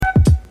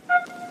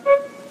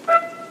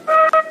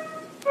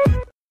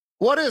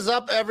What is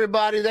up,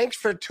 everybody? Thanks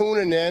for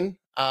tuning in.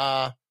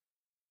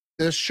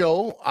 This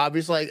show,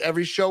 obviously, like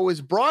every show,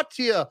 is brought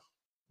to you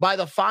by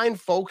the fine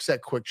folks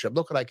at Quick Trip.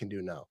 Look what I can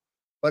do now.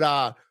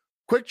 But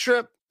Quick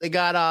Trip, they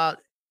got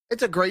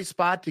it's a great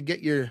spot to get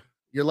your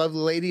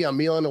lovely lady a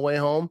meal on the way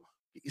home.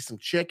 Get you some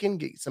chicken,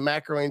 get you some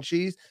macaroni and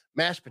cheese,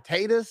 mashed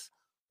potatoes,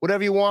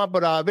 whatever you want.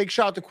 But big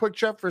shout out to Quick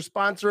Trip for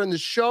sponsoring the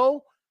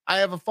show. I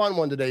have a fun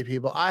one today,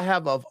 people. I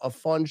have a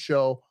fun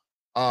show.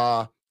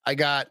 I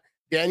got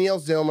Danielle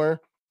Zillmer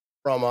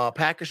from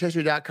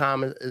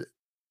PackersHistory.com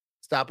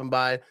stopping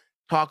by,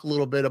 talk a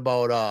little bit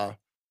about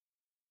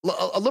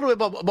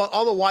about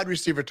all the wide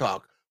receiver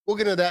talk. We'll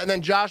get into that, and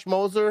then Josh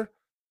Moser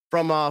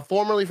from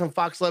formerly from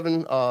Fox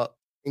 11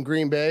 in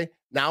Green Bay,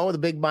 now the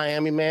big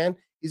Miami man.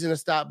 He's going to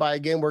stop by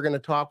again. We're going to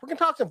talk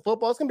some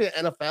football. It's going to be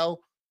an NFL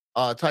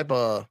type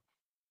of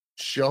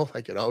show,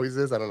 like it always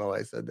is. I don't know why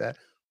I said that,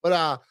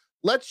 but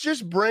let's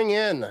just bring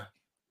in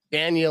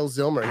Danielle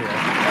Zillmer here.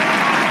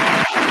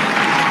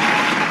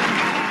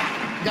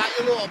 Got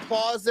your little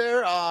applause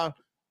there.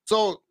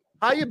 So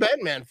how you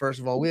been, man? First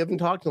of all, we haven't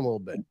talked in a little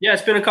bit. Yeah,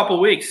 it's been a couple of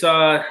weeks.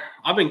 I've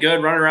been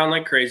good, running around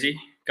like crazy.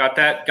 Got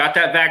that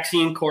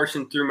vaccine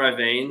coursing through my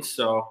veins,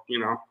 so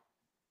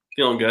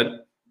feeling good.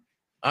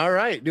 All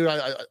right, dude.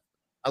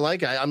 I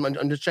like it.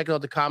 I'm just checking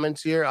out the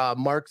comments here.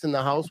 Mark's in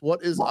the house.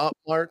 What is up,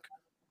 Mark?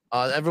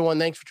 Everyone,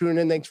 thanks for tuning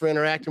in. Thanks for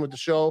interacting with the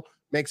show.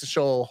 Makes the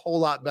show a whole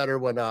lot better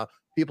when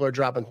people are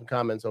dropping some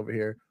comments over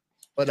here.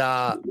 But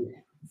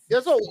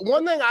yeah, so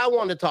one thing I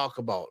want to talk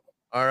about,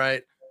 all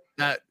right,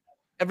 that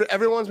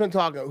everyone's been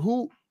talking.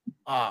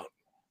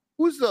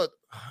 Who's the?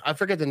 I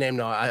forget the name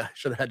now. I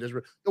should have had this.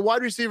 The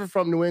wide receiver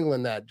from New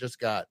England that just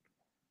got.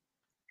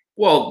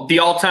 Well, the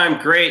all-time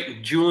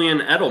great Julian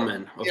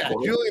Edelman. Yeah,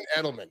 course. Julian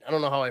Edelman. I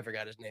don't know how I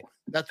forgot his name.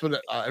 That's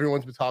what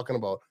everyone's been talking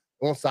about.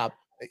 It won't stop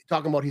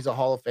talking about. He's a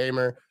Hall of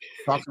Famer.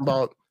 Talking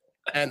about,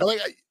 and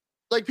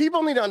like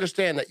people need to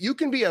understand that you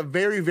can be a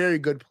very, very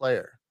good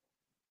player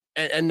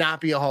and not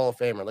be a Hall of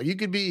Famer. Like you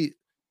could be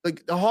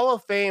like the Hall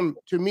of Fame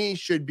to me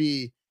should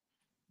be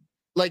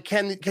like,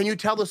 can you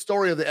tell the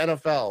story of the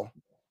NFL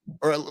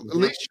or at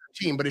least your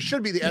team, but it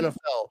should be the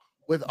NFL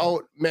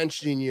without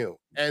mentioning you.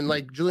 And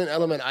like Julian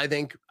Edelman, I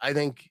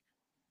think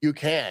you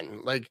can.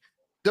 Like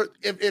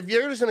if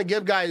you're just going to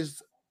give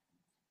guys,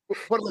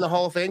 put them in the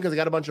Hall of Fame because they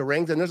got a bunch of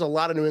rings, and there's a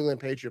lot of New England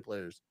Patriot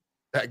players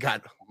that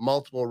got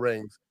multiple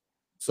rings.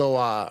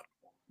 So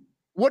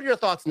what are your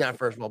thoughts on that,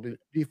 first of all,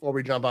 before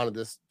we jump onto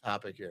this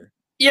topic here?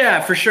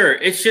 Yeah, for sure.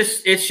 It's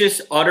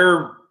just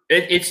utter.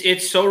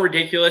 It's so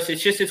ridiculous.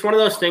 It's one of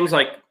those things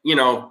like,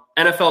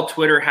 NFL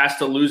Twitter has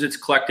to lose its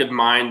collective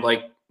mind.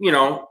 Like,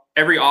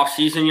 every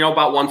offseason,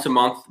 about once a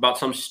month about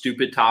some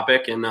stupid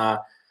topic. And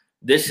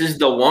this is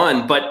the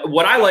one. But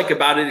what I like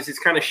about it is it's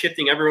kind of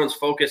shifting everyone's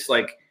focus.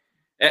 Like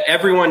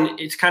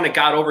it's kind of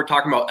got over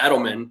talking about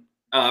Edelman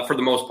for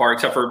the most part,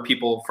 except for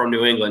people from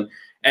New England.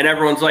 And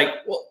everyone's like,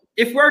 well,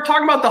 if we're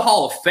talking about the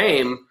Hall of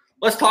Fame,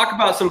 let's talk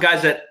about some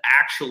guys that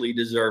actually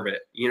deserve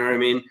it. You know what I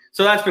mean?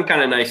 So that's been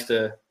kind of nice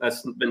to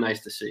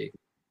see.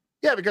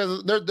 Yeah,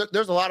 because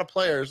there's a lot of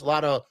players, a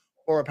lot of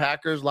former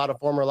Packers, a lot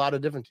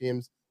of different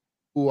teams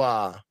who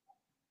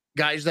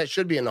guys that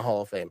should be in the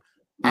Hall of Fame.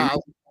 I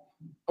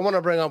want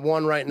to bring up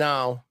one right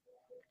now.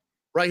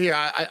 Right here,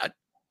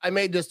 I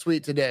made this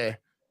tweet today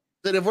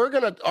that if we're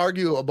going to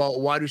argue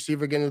about wide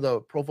receiver getting to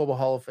the Pro Football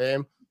Hall of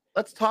Fame,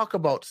 let's talk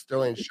about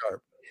Sterling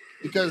Sharpe.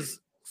 Because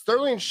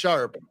Sterling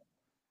Sharpe,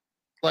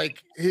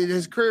 like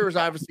his career was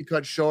obviously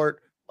cut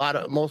short.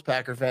 Most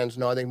Packer fans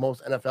know. I think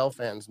most NFL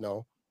fans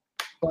know.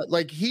 But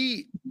like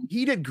he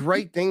did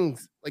great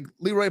things. Like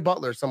Leroy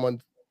Butler, someone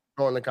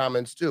throwing in the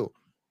comments too.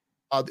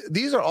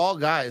 These are all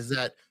guys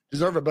that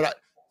deserve it. But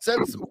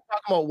since we're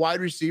talking about wide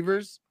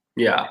receivers,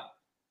 yeah,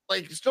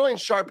 like Sterling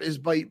Sharpe is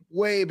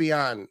way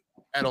beyond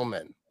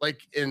Edelman.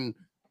 Like in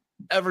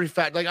every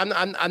fact. Like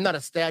I'm not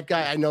a stat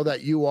guy. I know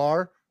that you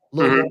are a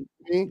little bit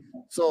me.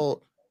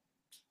 So.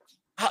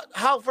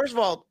 How first of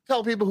all,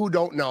 tell people who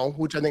don't know,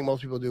 which I think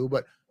most people do,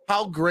 but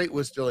how great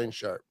was Sterling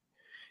Sharpe?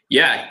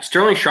 Yeah,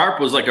 Sterling Sharpe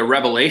was like a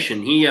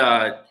revelation. He,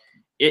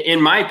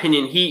 in my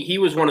opinion, he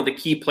was one of the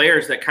key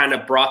players that kind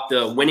of brought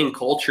the winning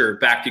culture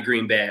back to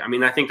Green Bay. I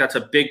mean, I think that's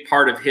a big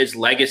part of his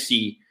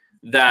legacy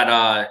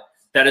that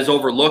is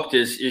overlooked.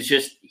 Is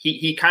just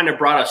he kind of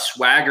brought a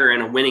swagger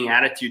and a winning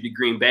attitude to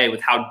Green Bay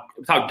with how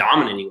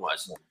dominant he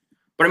was.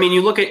 But I mean,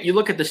 you look at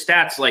the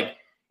stats like.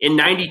 In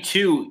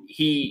 92,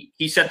 he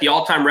set the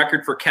all-time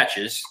record for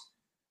catches,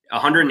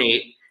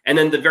 108, and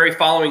then the very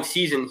following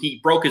season,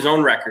 he broke his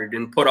own record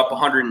and put up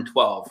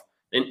 112.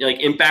 And like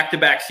in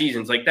back-to-back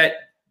seasons, like that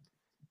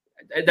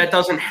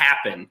doesn't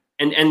happen.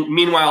 And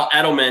meanwhile,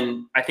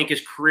 Edelman, I think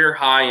his career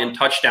high in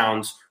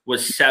touchdowns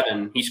was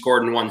 7. He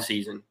scored in one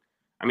season.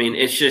 I mean,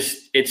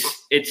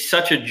 it's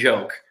such a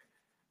joke.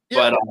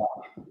 Yeah,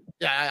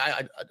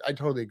 but I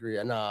totally agree.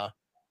 And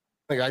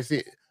like I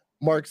see.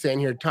 Mark saying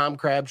here, Tom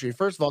Crabtree.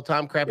 First of all,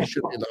 Tom Crabtree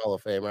should be in the Hall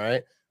of Fame, all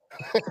right?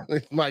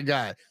 My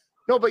guy.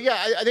 No, but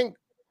yeah, I think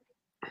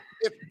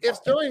if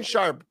Sterling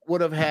Sharpe would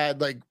have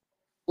had like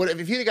what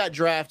if he got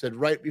drafted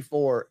right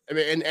before, I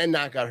mean, and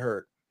not got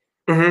hurt?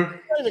 Mm-hmm.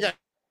 Not even got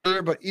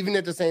hurt, but even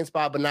at the same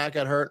spot, but not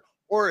got hurt.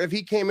 Or if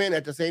he came in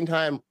at the same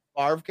time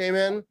Favre came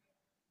in,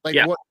 like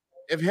what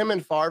if him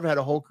and Favre had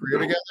a whole career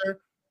together?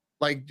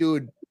 Like,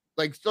 dude,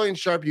 like Sterling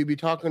Sharpe, you'd be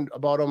talking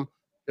about him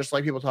just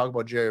like people talk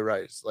about Jerry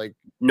Rice. Like,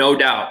 no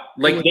doubt.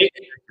 Like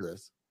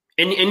ridiculous.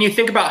 And you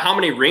think about how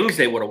many rings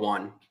they would have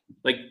won.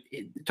 Like,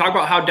 talk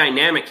about how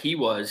dynamic he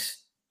was.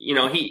 You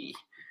know,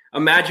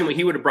 imagine what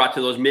he would have brought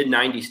to those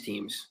mid-90s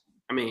teams.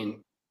 I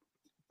mean,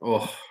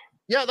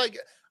 yeah, like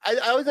I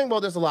always think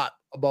about this a lot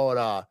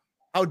about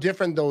how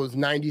different those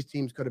 90s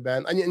teams could have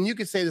been. And you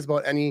could say this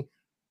about any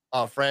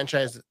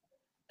franchise,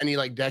 any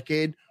like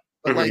decade,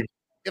 but like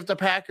if the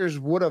Packers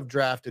would have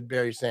drafted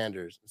Barry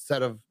Sanders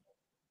instead of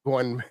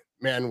going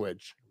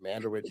Manwich,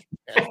 can't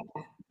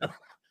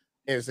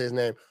say his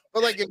name,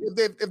 but like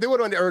if they would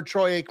have, or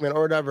Troy Aikman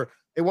or whatever,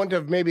 they wouldn't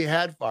have maybe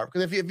had Favre.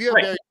 Because if you have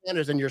Barry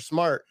Sanders and you're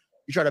smart,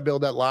 you try to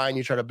build that line,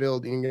 you try to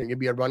build, you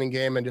be a running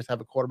game and just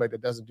have a quarterback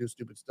that doesn't do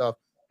stupid stuff.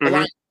 The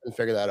line can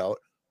figure that out.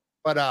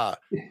 But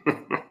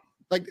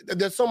like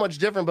there's so much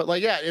different. But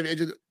like, yeah,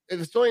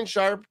 if Sterling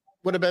Sharpe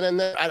would have been in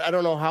there, I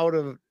don't know how it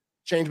would have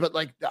changed, but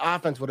like the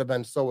offense would have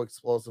been so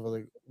explosive.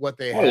 Like what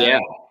they had,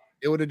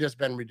 it would have just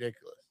been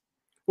ridiculous.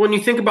 When you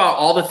think about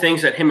all the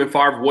things that him and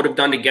Favre would have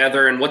done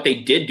together and what they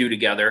did do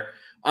together,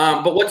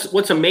 but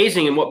what's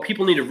amazing and what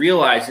people need to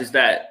realize is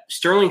that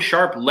Sterling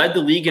Sharpe led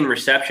the league in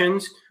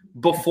receptions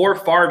before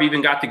Favre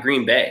even got to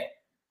Green Bay.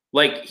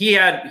 Like he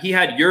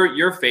had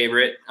your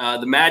favorite,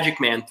 the Magic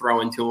Man,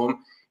 throwing to him,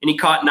 and he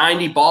caught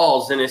 90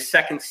 balls in his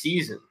second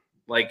season.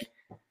 Like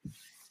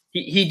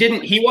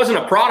he wasn't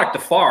a product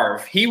of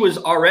Favre. He was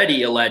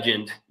already a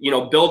legend,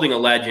 building a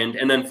legend,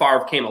 and then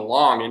Favre came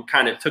along and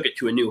kind of took it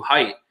to a new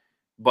height.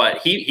 But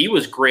he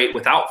was great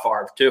without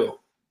Favre too.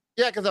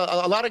 Yeah, because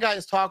a lot of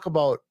guys talk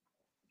about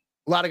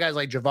a lot of guys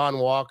like Javon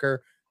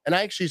Walker, and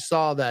I actually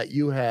saw that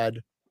you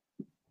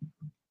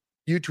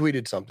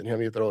tweeted something. Let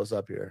me throw this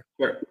up here.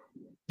 Sure.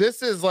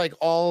 This is like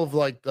all of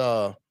like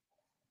the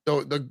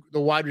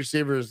wide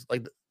receivers,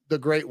 like the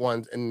great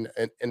ones in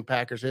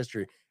Packers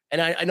history.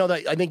 And I know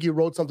that I think you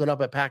wrote something up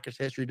at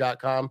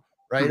PackersHistory.com,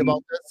 right,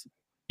 about this?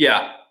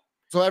 Yeah.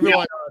 So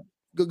everyone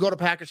go to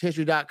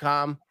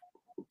PackersHistory.com.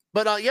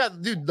 But yeah,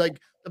 dude, like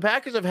the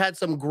Packers have had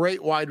some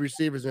great wide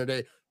receivers in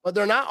their day, but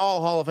they're not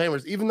all Hall of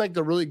Famers. Even like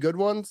the really good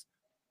ones.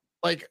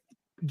 Like,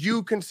 do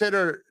you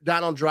consider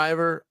Donald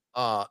Driver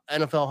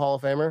NFL Hall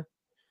of Famer?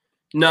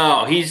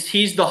 No,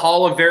 he's the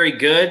Hall of Very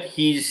Good.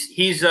 He's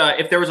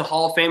if there was a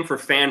Hall of Fame for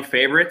fan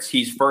favorites,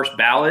 he's first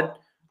ballot.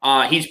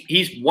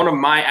 He's one of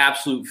my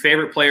absolute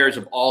favorite players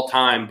of all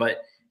time,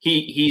 but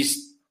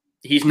he's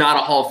not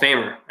a Hall of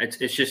Famer.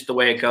 It's just the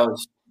way it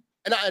goes.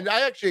 And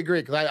I actually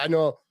agree, because I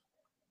know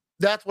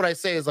that's what I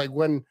say is like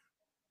when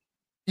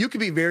you could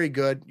be very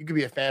good, you could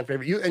be a fan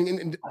favorite.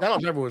 And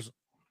Donald Driver was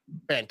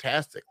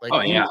fantastic.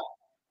 Like,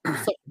 he was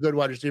such a good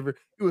wide receiver.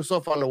 He was so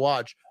fun to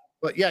watch.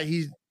 But yeah,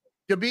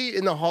 to be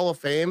in the Hall of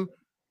Fame,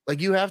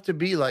 like you have to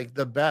be like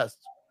the best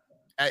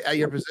at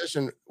your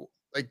position.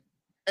 Like,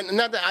 and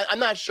not that I'm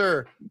not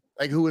sure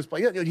like who was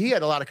playing. He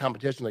had a lot of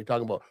competition, like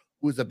talking about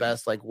who's the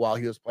best, like while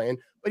he was playing.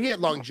 But he had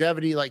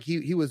longevity. Like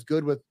he was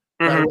good with.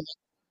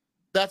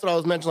 That's what I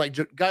was mentioning.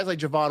 Like guys like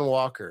Javon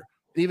Walker,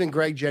 and even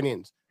Greg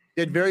Jennings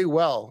did very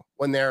well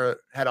when they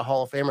had a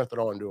Hall of Famer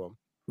thrown to him.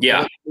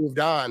 Yeah, moved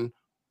on.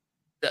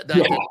 That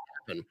didn't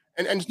happen.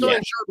 And Sterling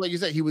Sharpe, like you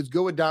said, he was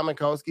good with Don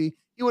Mikowski.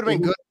 He would have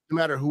been good no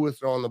matter who was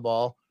throwing the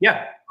ball.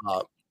 Yeah.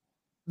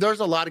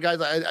 There's a lot of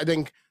guys. I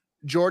think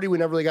Jordy, we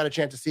never really got a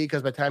chance to see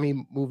because by the time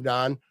he moved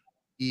on,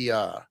 he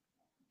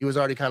was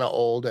already kind of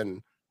old,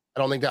 and I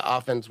don't think that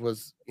offense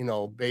was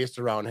based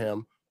around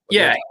him.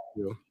 Yeah.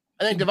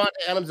 I think Devontae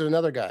Adams is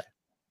another guy.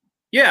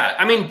 Yeah,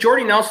 I mean,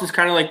 Jordy Nelson's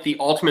kind of like the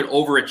ultimate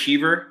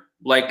overachiever.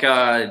 Like,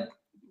 I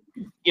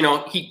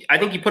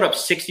think he put up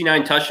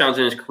 69 touchdowns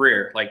in his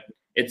career. Like,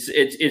 it's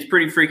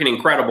pretty freaking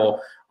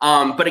incredible.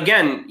 But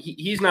again,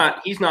 he's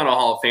not a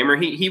Hall of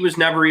Famer. He was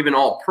never even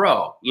All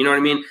Pro. You know what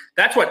I mean?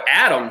 That's what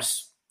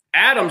Adams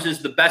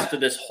is the best of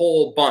this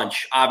whole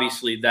bunch,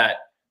 obviously, that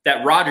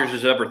Rodgers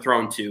has ever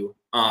thrown to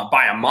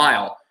by a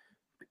mile.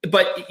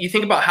 But you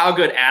think about how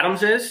good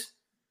Adams is.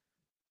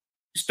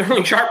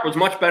 Sterling Sharpe was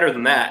much better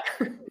than that.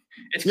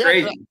 It's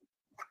crazy.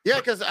 Yeah,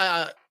 because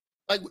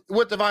like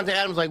with Devontae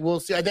Adams, like we'll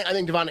see. I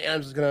think Devontae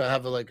Adams is gonna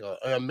have like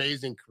an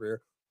amazing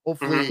career.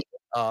 Hopefully,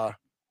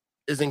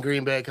 is in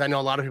Green Bay. Cause I know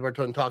a lot of people are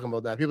talking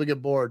about that. People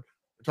get bored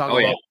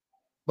talking about.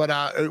 But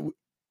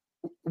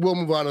we'll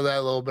move on to that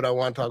a little bit. I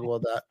want to talk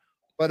about that.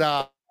 But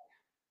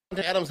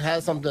Devontae Adams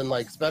has something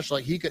like special.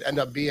 Like he could end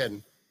up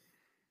being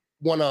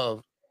one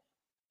of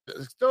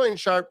Sterling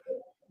Sharpe.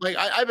 Like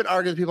I've been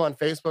arguing with people on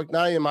Facebook,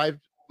 not in my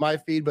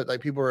feed, but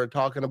like people are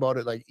talking about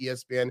it, like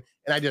ESPN,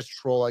 and I just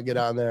troll. I get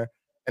on there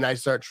and I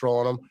start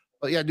trolling them.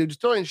 But yeah, dude,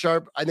 Sterling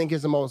Sharpe, I think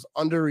is the most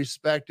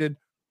underrespected,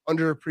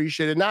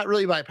 underappreciated. Not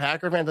really by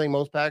Packer fans. I think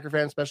most Packer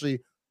fans, especially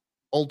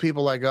old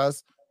people like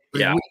us,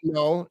 we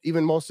know.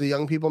 Even most of the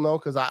young people know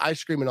because I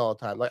scream it all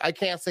the time. Like I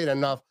can't say it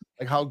enough.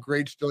 Like how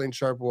great Sterling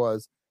Sharpe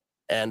was,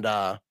 and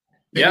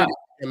they Yeah. need to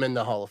get him in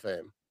the Hall of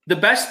Fame. The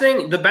best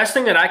thing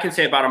that I can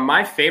say about him,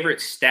 my favorite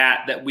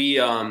stat that we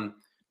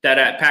that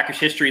at Packers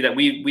history that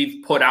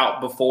we've put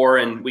out before,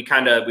 and we put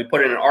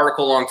in an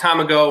article a long time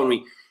ago,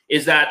 and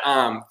is that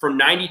from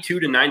 92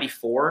 to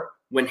 94,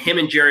 when him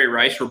and Jerry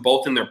Rice were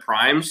both in their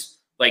primes,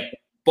 like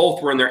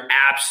both were in their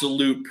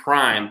absolute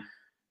prime,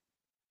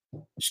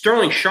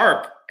 Sterling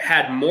Sharpe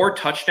had more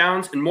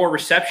touchdowns and more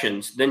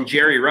receptions than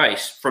Jerry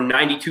Rice from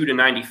 92 to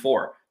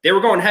 94. They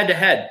were going head to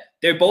head.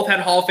 They both had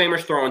Hall of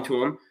Famers throwing to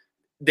them.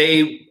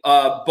 They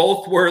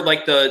both were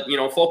like the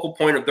focal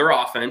point of their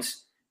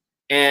offense,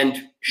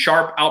 and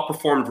Sharpe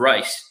outperformed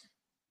Rice.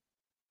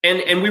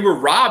 And we were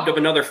robbed of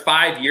another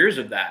 5 years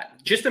of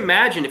that. Just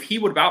imagine if he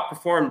would have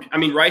outperformed. I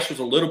mean, Rice was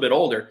a little bit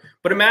older,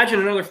 but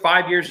imagine another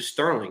 5 years of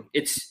Sterling.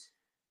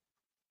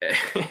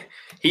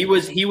 He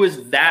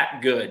was that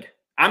good.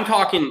 I'm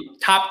talking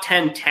top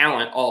 10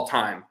 talent all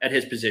time at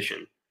his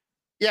position.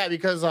 Yeah,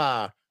 because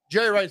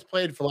Jerry Rice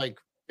played for like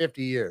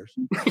 50 years.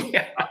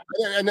 Yeah.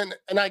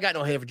 And I got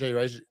no hate for Jerry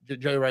Rice.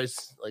 Jerry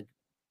Rice, like,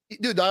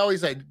 dude, I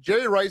always say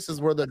Jerry Rice is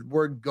where the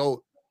word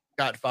GOAT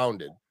got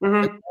founded.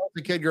 Mm-hmm. Like,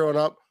 the kid growing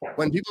up,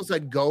 when people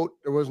said GOAT,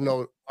 there was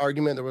no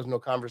argument, there was no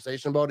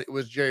conversation about it. It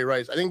was Jerry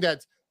Rice. I think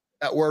that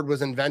word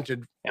was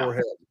invented for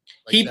him.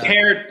 Like he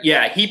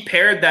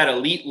paired that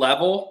elite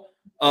level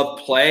of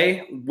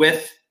play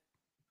with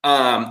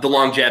the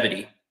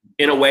longevity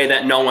in a way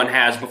that no one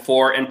has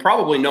before, and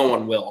probably no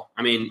one will.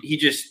 I mean,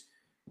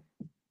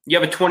 you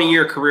have a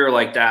 20-year career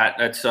like that.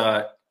 That's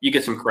you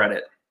get some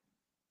credit.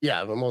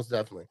 Yeah, but most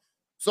definitely.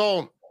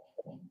 So,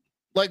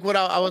 like what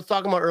I was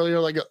talking about earlier,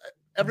 like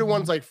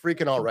everyone's like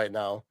freaking out right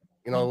now,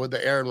 with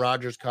the Aaron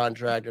Rodgers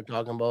contract. They're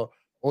talking about,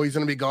 oh, he's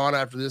going to be gone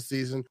after this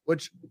season,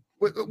 which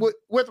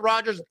with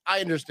Rodgers, I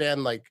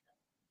understand like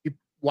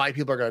why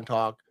people are going to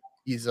talk.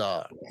 He's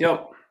the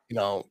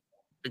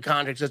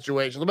contract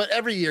situation, but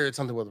every year it's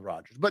something with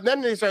Rodgers. But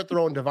then they start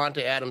throwing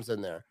Davante Adams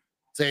in there,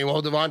 saying,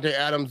 well, Davante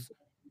Adams,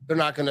 they're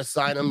not going to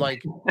sign him.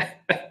 Like,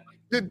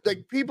 dude,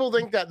 like people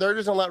think that they're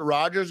just going to let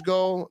Rodgers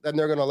go, then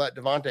they're going to let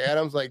Davante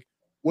Adams. Like,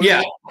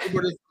 they're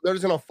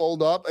just going to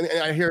fold up. And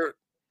I hear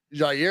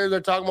Jair,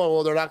 they're talking about,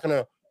 well, they're not going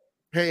to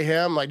pay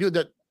him. Like, dude,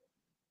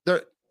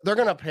 they're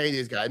going to pay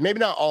these guys. Maybe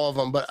not all of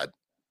them, but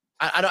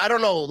I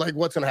don't know like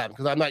what's going to happen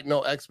because I'm like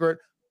no expert.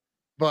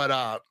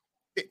 But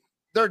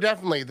they're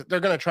going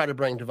to try to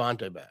bring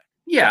Davante back.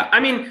 Yeah, I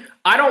mean,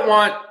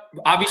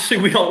 obviously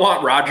we don't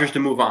want Rodgers to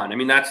move on. I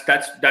mean, that's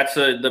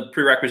the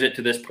prerequisite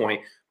to this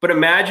point. But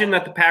imagine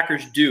that the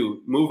Packers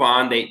do move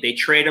on. They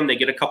trade him. They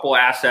get a couple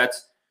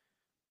assets.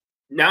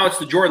 Now it's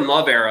the Jordan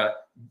Love era.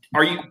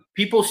 Are you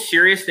people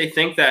serious? They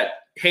think that,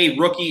 hey,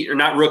 rookie or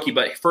not rookie,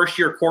 but first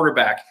year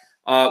quarterback.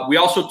 We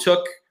also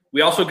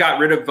got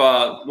rid of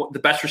the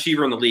best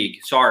receiver in the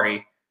league.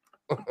 Sorry.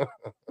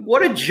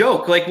 What a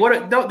joke. Like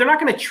no, they're not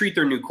going to treat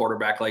their new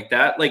quarterback like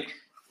that. Like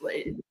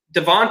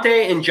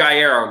Davante and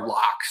Jair are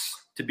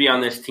locks to be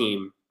on this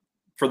team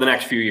for the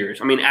next few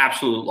years. I mean,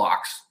 absolute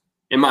locks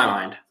in my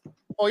mind.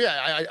 Oh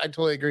yeah, I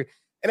totally agree.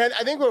 And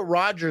I think with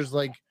Rodgers,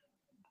 like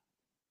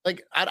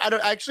I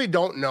actually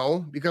don't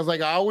know because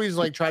like I always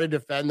like try to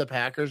defend the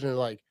Packers and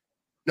like,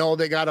 no,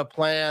 they got a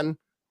plan.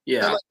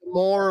 Yeah. And, like,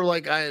 more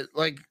like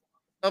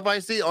if I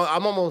see,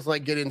 I'm almost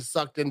like getting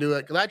sucked into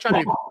it because I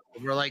try to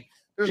be like,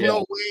 there's no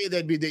way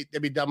they'd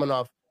be dumb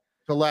enough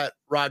to let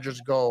Rodgers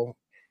go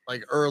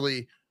like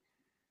early.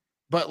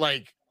 But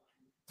like,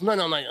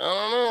 sometimes I'm like, I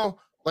don't know,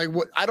 like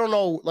what I don't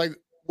know, like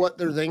what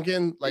they're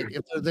thinking. Like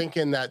if they're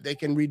thinking that they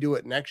can redo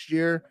it next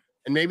year,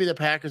 and maybe the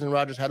Packers and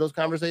Rodgers had those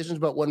conversations,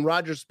 but when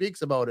Rodgers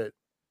speaks about it,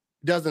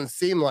 it doesn't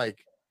seem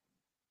like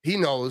he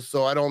knows.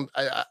 So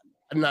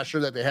I'm not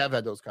sure that they have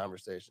had those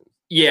conversations.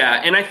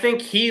 Yeah, and I think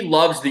he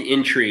loves the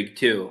intrigue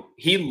too.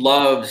 He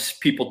loves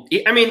people.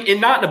 I mean,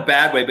 not in a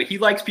bad way, but he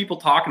likes people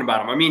talking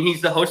about him. I mean,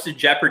 he's the host of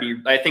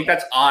Jeopardy. I think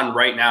that's on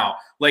right now.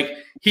 Like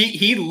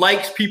he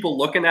likes people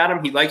looking at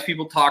him. He likes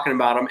people talking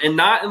about him, and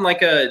not in like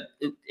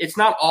it's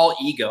not all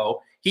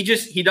ego. He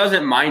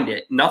doesn't mind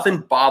it. Nothing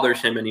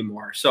bothers him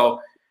anymore.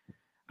 So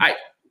I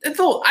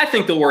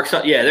think they'll work.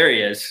 Yeah, there he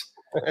is.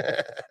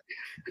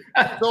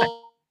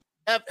 So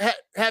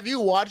have you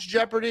watched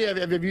Jeopardy?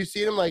 Have you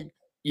seen him? Like,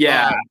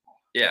 yeah.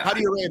 How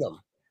do you rate him?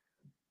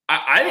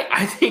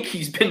 I think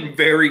he's been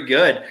very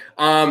good.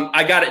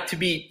 I got it to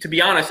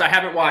be honest. I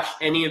haven't watched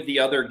any of the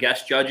other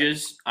guest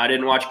judges. I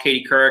didn't watch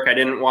Katie Couric. I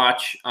didn't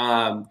watch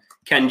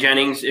Ken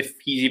Jennings, if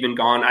he's even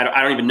gone.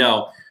 I don't even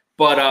know.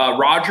 But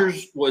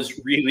Rodgers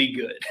was really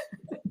good.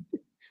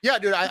 Yeah,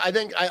 dude. I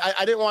think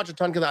I didn't watch a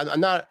ton because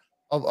I'm not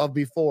of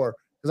before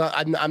because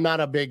I'm not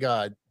a big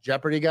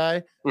Jeopardy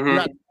guy. Mm-hmm. I'm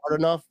not smart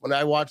enough. When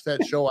I watch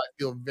that show, I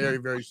feel very,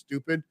 very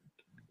stupid.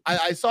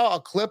 I saw a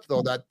clip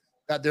though that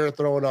they were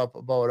throwing up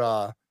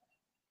about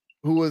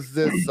who was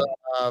this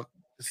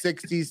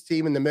 60s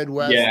team in the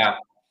Midwest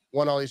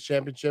won all these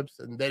championships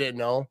and they didn't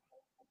know.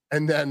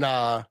 And then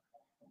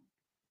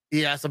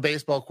he asked a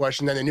baseball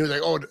question, then they knew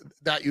like, oh,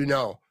 that you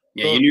know.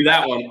 Yeah, so, you knew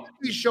that one.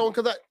 He's showing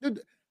because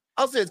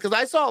I'll say it's because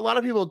I saw a lot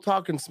of people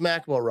talking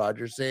smack about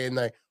Rodgers, saying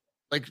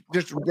like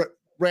just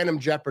random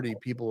Jeopardy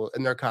people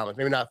in their comments,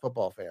 maybe not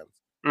football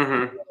fans.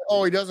 Mm-hmm.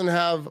 Oh, he doesn't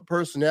have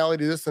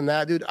personality, this and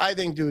that, dude. I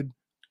think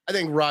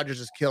Rodgers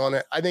is killing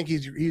it. I think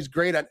he's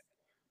great on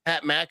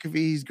Pat McAfee.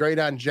 He's great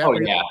on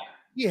Jeopardy. Oh, yeah.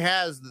 He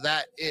has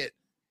that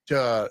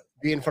to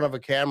be in front of a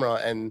camera,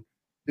 and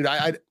dude,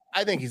 I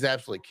think he's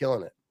absolutely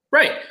killing it.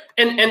 Right.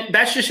 And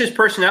that's just his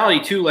personality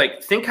too.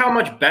 Like, think how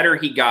much better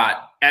he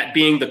got at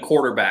being the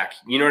quarterback.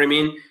 You know what I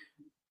mean?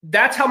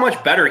 That's how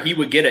much better he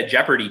would get at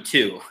Jeopardy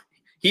too.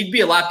 He'd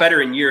be a lot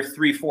better in year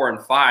 3, 4,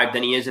 and 5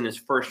 than he is in his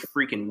first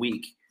freaking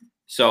week.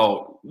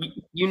 So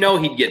you know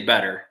he'd get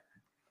better.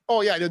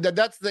 Oh yeah, dude,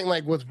 that's the thing.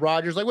 Like with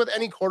Rodgers, like with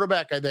any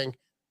quarterback, I think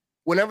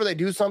whenever they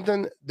do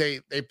something,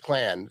 they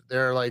plan.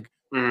 They're like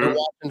they're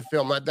watching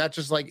film. That's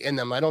just like in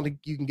them. I don't think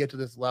you can get to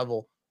this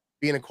level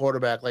being a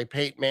quarterback. Like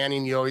Peyton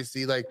Manning, you always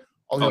see like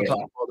all talk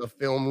about the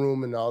film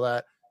room and all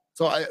that.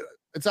 So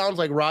it sounds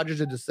like Rodgers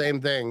did the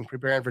same thing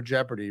preparing for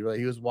Jeopardy. Right?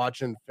 He was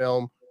watching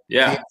film.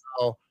 Yeah.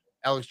 How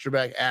Alex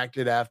Trebek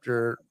acted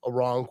after a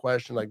wrong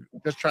question, like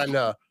just trying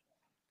to,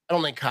 I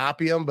don't think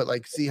copy him, but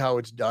like see how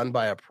it's done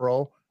by a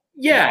pro.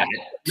 Yeah.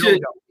 He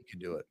could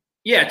do it.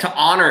 Yeah, to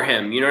honor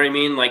him, you know what I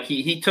mean? Like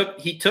he took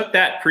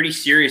that pretty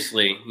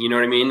seriously, you know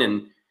what I mean?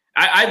 And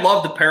I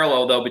love the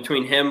parallel though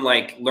between him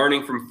like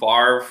learning from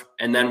Favre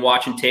and then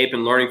watching tape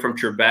and learning from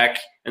Trebek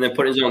and then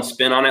putting his own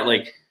spin on it.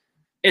 Like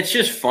it's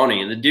just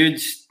funny. The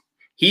dude's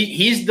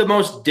he's the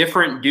most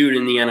different dude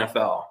in the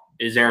NFL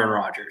is Aaron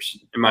Rodgers,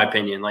 in my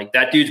opinion. Like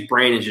that dude's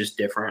brain is just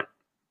different.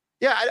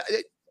 Yeah,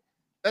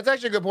 that's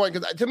actually a good point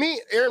because to me,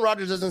 Aaron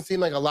Rodgers doesn't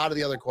seem like a lot of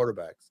the other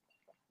quarterbacks.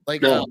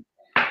 Like, no.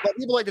 But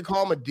people like to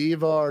call him a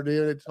diva or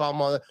to call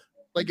him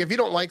like if you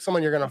don't like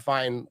someone, you're gonna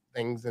find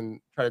things and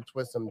try to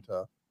twist them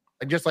to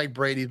like just like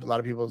Brady. A lot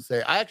of people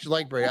say I actually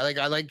like Brady.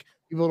 I like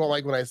people don't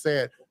like when I say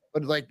it,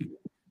 but like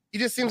he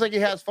just seems like he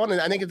has fun,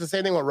 and I think it's the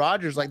same thing with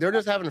Rodgers. Like they're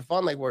just having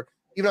fun. Like we're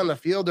even on the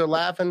field, they're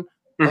laughing.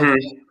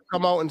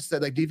 Come out and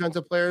said like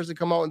defensive players that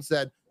come out and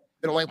said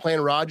they don't like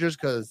playing Rodgers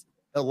because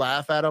they'll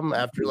laugh at him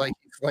after like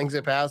he flings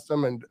it past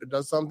them and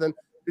does something.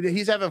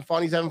 He's having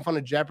fun. He's having fun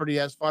at Jeopardy. He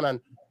has fun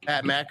on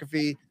Pat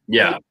McAfee.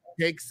 Yeah.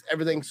 He takes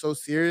everything so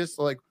serious.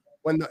 So like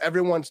when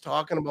everyone's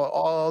talking about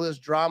all this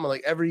drama,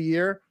 like every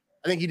year,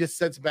 I think he just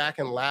sits back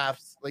and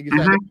laughs. Like you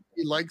said,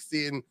 he likes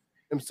seeing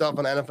himself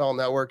on NFL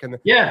Network and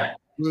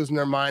losing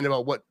their mind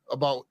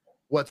about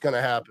what's going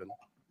to happen.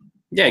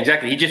 Yeah,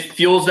 exactly. He just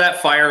fuels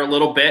that fire a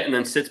little bit and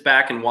then sits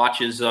back and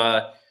watches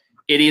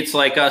idiots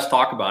like us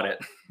talk about it.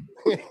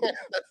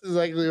 That's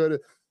exactly what it is.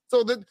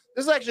 So this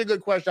is actually a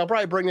good question. I'll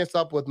probably bring this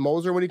up with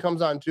Moser when he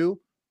comes on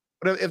too.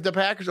 But if the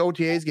Packers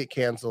OTAs get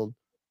canceled,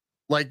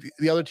 like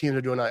the other teams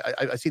are doing,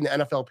 I seen the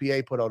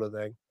NFLPA put out a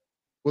thing.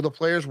 Will the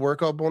players'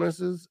 workout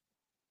bonuses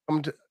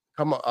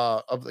come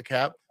of the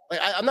cap? Like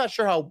I'm not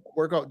sure how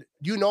workout.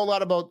 Do you know a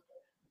lot about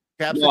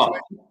cap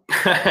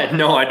situation?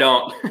 No, I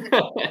don't.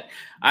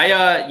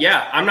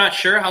 I'm not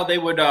sure how they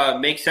would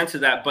make sense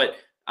of that, but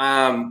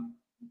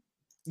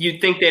you'd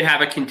think they'd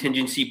have a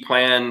contingency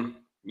plan,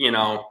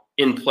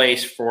 in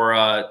place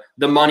for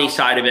the money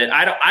side of it.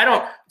 I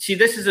don't see,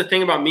 this is the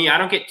thing about me. I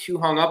don't get too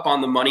hung up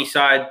on the money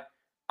side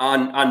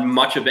on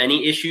much of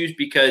any issues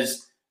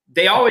because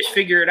they always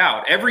figure it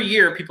out. Every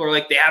year people are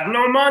like, they have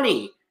no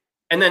money.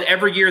 And then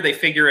every year they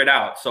figure it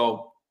out.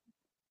 So,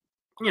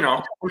 I'm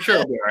sure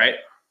it'll be all right.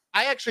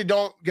 I actually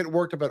don't get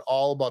worked up at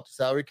all about the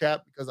salary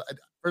cap because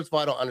first of all,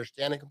 I don't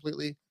understand it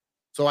completely.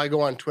 So I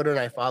go on Twitter and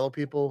I follow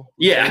people.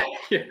 Yeah.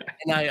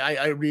 And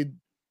I read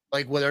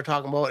like what they're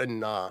talking about.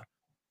 And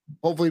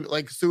hopefully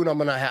like soon I'm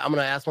gonna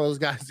ask one of those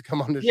guys to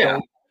come on the show,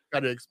 try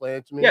to explain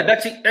it to me. Yeah,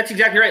 that's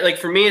exactly right. Like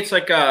for me, it's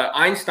like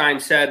Einstein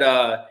said,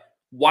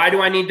 why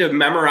do I need to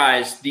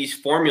memorize these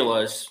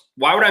formulas?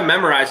 Why would I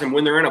memorize them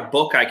when they're in a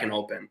book I can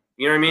open?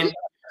 You know what I mean? Yeah.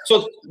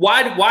 So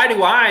why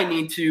do I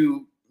need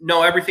to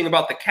know everything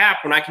about the cap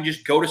when I can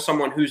just go to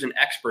someone who's an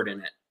expert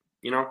in it?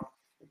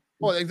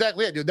 Well,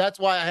 exactly it, dude. That's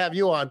why I have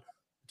you on to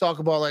talk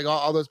about like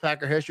all those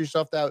Packer history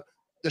stuff that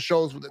the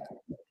shows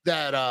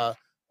that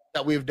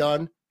we've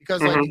done.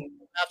 Because like you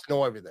have to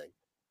know everything.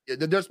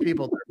 There's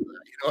people there for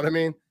that, you know what I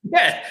mean?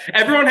 Yeah,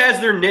 everyone has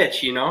their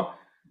niche,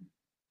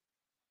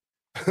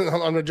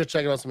 I'm just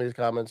checking out some of these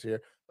comments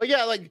here. But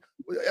yeah, like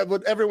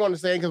what everyone is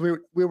saying, because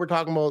we were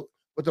talking about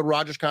with the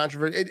Rodgers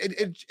controversy,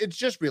 it's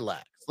just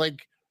relaxed.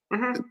 Like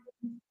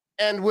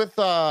and with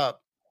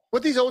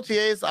these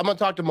OTAs, I'm gonna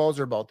talk to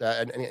Moser about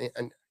that,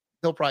 and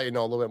he'll probably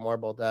know a little bit more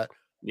about that.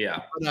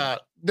 Yeah.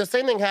 But, the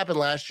same thing happened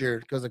last year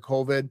because of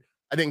COVID.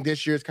 I think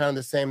this year is kind of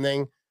the same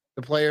thing.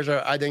 The players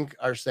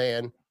are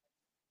saying,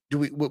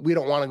 we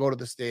don't want to go to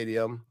the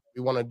stadium.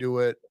 We want to do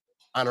it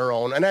on our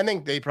own. And I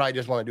think they probably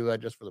just want to do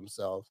that just for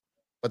themselves,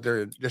 but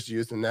they're just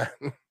using that.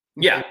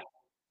 Yeah.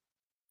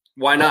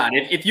 Why not?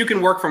 If you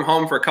can work from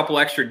home for a couple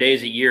extra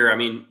days a year, I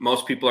mean,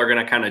 most people are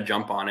going to kind of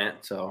jump on it.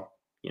 So,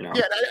 Yeah.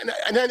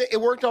 And then it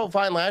worked out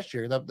fine last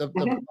year.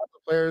 The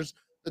players,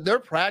 they're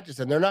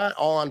practicing. They're not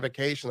all on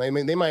vacation. I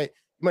mean, you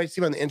might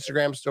see them on the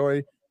Instagram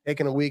story,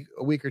 taking a week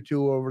or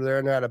two over there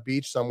and they're at a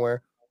beach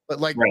somewhere. But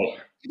like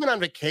even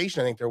on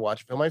vacation, I think they're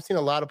watching film. I've seen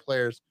a lot of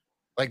players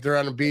like they're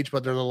on the beach,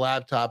 but they're on the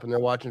laptop and they're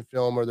watching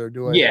film or they're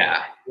doing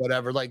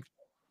whatever. Like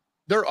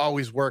they're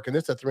always working.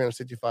 It's a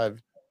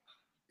 365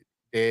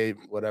 day,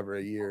 whatever,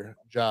 a year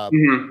job.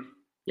 Mm-hmm.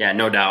 Yeah,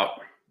 no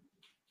doubt.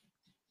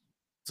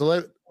 So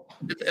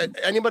if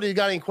anybody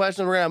got any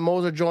questions, we're gonna have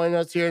Moser join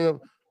us here in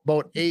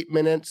about 8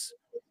 minutes.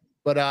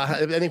 But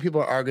if any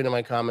people are arguing in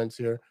my comments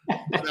here,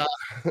 but,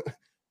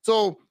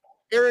 so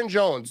Aaron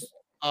Jones,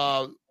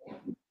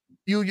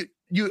 you,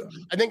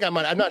 I think I'm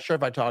not sure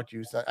if I talked to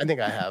you. So I think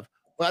I have,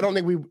 but I don't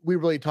think we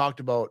really talked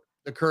about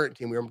the current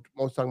team. We were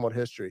most talking about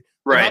history.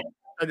 Right?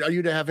 Are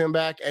you to have him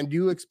back? And do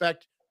you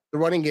expect the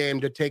running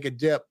game to take a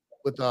dip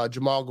with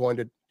Jamal going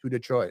to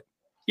Detroit?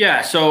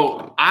 Yeah,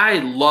 so I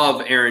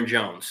love Aaron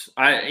Jones.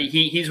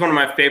 He's one of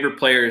my favorite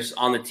players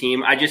on the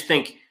team. I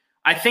think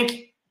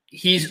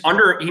he's he's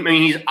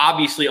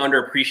obviously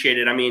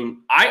underappreciated. I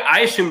mean,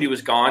 I assumed he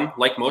was gone,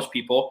 like most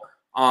people.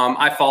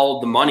 I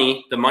followed the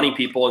money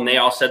people, and they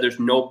all said there's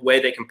no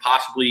way they can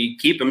possibly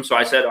keep him. So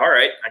I said, all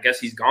right, I guess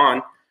he's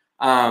gone.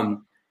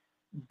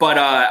 But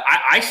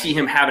I see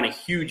him having a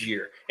huge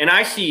year. And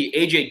I see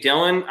A.J.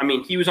 Dillon. I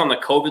mean, he was on the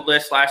COVID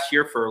list last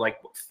year for like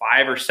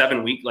 5 or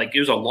 7 weeks. Like, it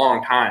was a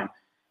long time.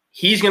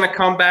 He's going to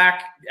come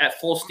back at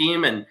full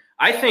steam. And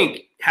I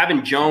think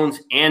having Jones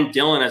and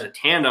Dillon as a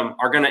tandem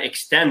are going to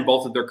extend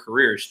both of their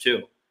careers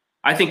too.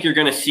 I think you're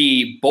going to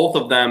see both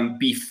of them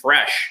be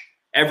fresh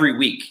every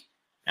week.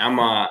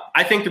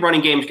 I think the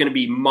running game is going to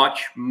be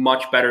much,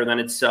 much better than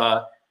it's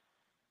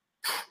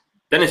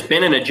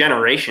been in a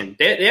generation.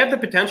 They have the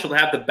potential to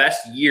have the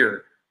best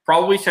year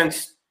probably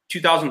since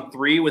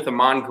 2003 with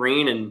Amon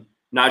Green and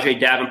Najee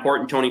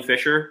Davenport and Tony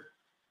Fisher.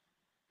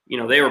 You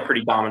know, they were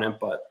pretty dominant,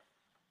 but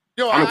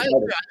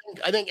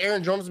I think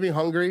Aaron Jones will be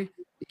hungry.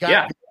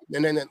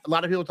 And then a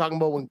lot of people talking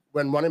about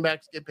when running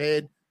backs get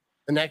paid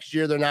the next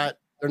year, they're not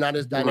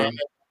as dynamic.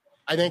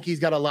 I think he's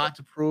got a lot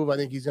to prove. I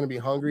think he's going to be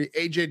hungry.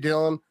 A.J.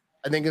 Dillon,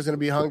 I think, is going to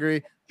be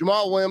hungry.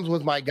 Jamal Williams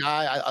was my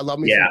guy. I love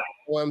me some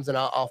Williams, and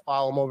I'll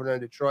follow him over there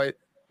in Detroit.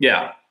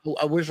 Yeah.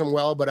 I wish him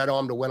well, but I don't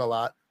want him to win a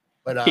lot.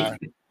 But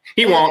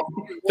he won't.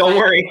 Don't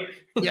worry.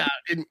 Yeah,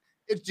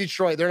 it's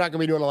Detroit. They're not going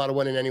to be doing a lot of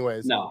winning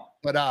anyways. No.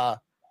 But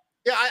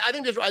yeah, I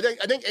think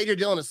A.J.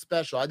 Dillon is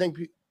special. I think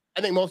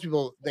most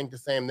people think the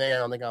same thing. I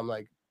don't think I'm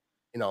like,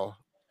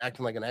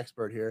 acting like an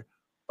expert here.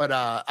 But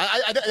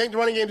I think the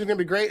running game is going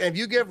to be great. And if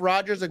you give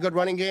Rodgers a good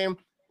running game,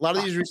 a lot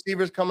of these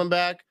receivers coming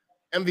back,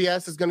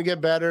 MVS is going to get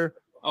better.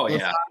 Oh,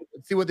 yeah.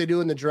 Let's see what they do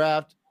in the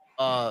draft.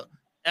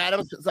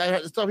 Adams,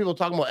 I saw people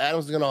talking about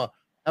Adams is going to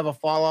have a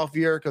fall off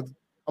year because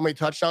how many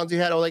touchdowns he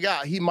had. I was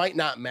like, he might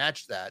not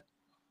match that.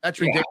 That's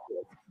ridiculous.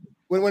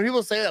 When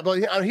people say that, but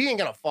he ain't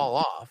going to fall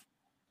off.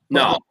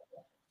 No.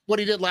 What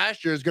he did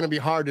last year is going to be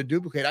hard to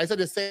duplicate. I said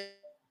the same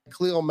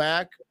Khalil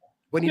Mack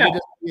when he did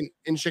this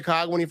in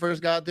Chicago when he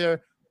first got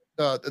there.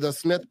 The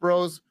Smith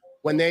Bros,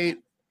 when they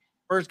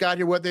first got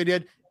here, what they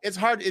did, it's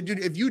hard.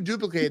 If you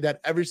duplicated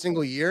that every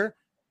single year,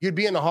 you'd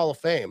be in the Hall of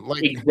Fame.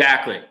 Like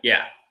exactly,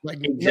 yeah, like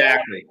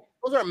exactly.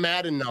 Those are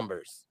Madden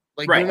numbers.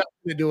 Like you're not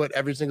going to do it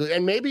every single,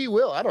 and maybe you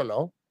will. I don't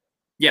know.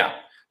 Yeah,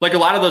 like a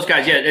lot of those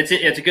guys. Yeah,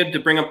 it's good to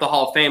bring up the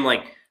Hall of Fame.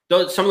 Like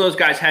some of those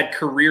guys had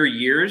career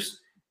years,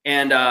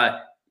 and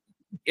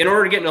in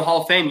order to get into the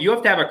Hall of Fame, you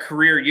have to have a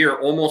career year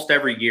almost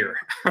every year.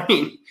 I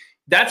mean,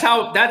 that's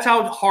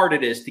how hard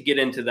it is to get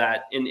into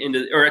that,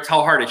 or it's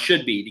how hard it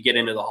should be to get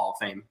into the Hall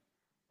of Fame.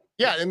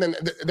 Yeah, and then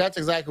that's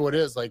exactly what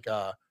it is. Like,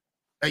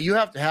 you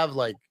have to have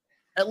like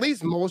at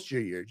least most of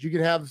your years. You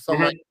can have some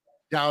like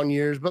down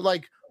years, but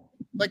like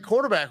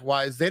quarterback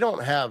wise, they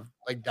don't have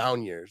like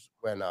down years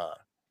when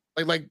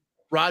like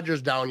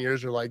Rodgers down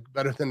years are like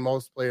better than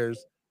most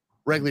players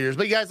regular years.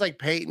 But guys like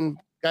Peyton,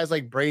 guys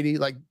like Brady,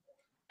 like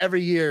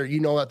every year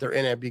you know that they're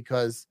in it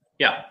because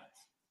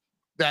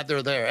that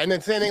they're there. And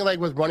then same thing like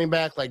with running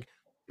back, like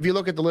if you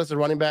look at the list of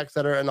running backs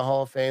that are in the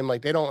Hall of Fame,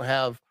 like they don't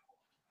have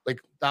like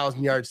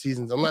 1,000-yard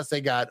seasons unless they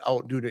got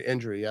out due to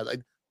injury. Yeah,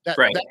 like that's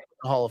what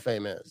the Hall of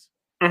Fame is.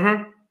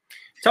 Mm-hmm.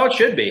 That's how it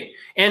should be.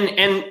 And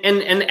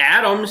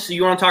Adams,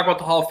 you want to talk about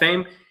the Hall of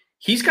Fame?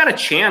 He's got a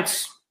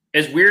chance.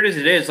 As weird as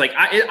it is, like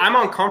I'm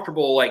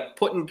uncomfortable like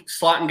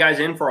slotting guys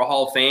in for a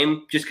Hall of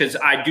Fame just because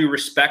I do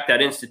respect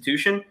that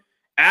institution.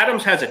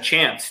 Adams has a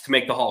chance to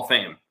make the Hall of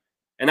Fame,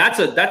 and that's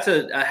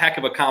a heck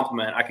of a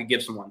compliment I could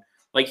give someone.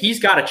 Like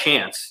he's got a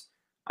chance.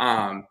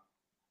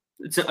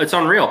 It's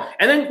unreal.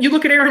 And then you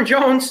look at Aaron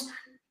Jones.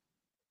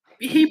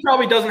 He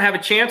probably doesn't have a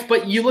chance,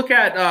 but you look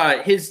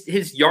at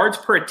his yards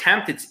per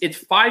attempt.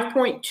 It's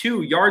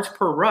 5.2 yards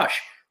per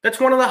rush. That's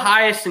one of the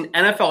highest in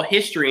NFL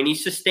history, and he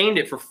sustained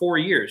it for 4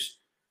 years.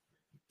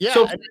 Yeah,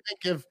 so, I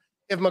think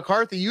if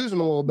McCarthy used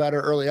him a little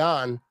better early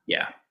on,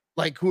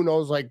 like who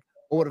knows, like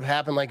what would have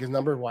happened, like his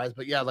number wise.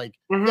 But like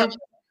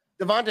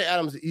Devontae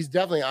Adams, he's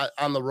definitely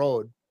on the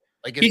road.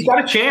 Like he's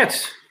got a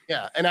chance.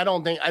 Yeah, and I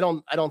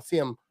don't see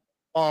him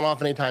falling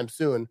off anytime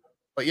soon.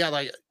 But yeah,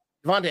 like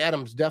Devontae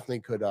Adams definitely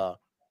could.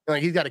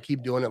 Like he's got to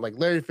keep doing it. Like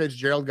Larry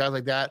Fitzgerald, guys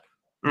like that,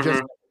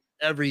 just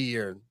every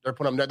year they're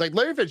putting him. Like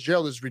Larry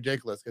Fitzgerald is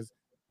ridiculous because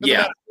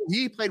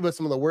he played with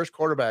some of the worst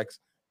quarterbacks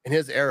in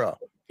his era.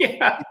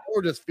 Yeah. They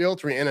were just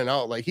filtering in and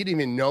out. Like he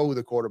didn't even know who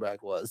the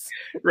quarterback was.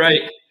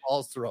 Right.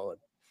 Balls throwing.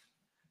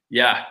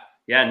 Yeah.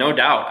 Yeah, no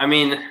doubt. I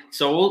mean,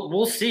 so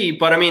we'll see.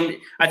 But I mean,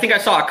 I think I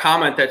saw a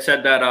comment that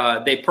said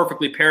that they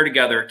perfectly pair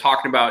together,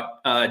 talking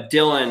about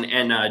Dylan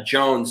and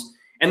Jones,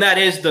 and that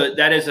is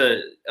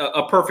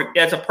a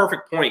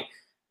perfect point.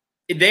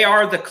 They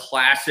are the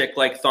classic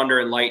like thunder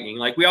and lightning.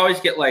 Like we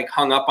always get like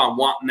hung up on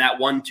wanting that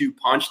 1-2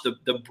 punch,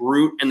 the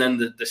brute, and then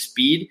the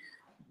speed.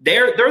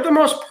 They're the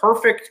most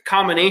perfect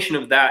combination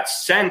of that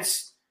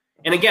since.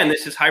 And again,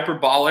 this is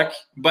hyperbolic,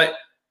 but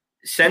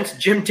since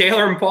Jim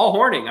Taylor and Paul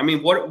Hornung. I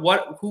mean,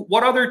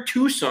 what other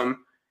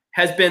twosome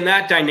has been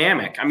that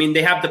dynamic? I mean,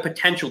 they have the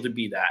potential to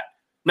be that.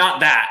 Not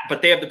that,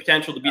 but they have the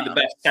potential to be the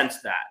best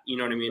since that. You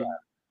know what I mean?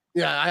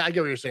 Yeah, I get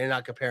what you're saying. You're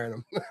not comparing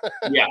them.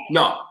 Yeah,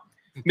 no.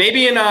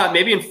 Maybe in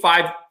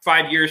 5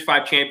 years,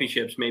 5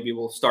 championships, maybe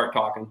we'll start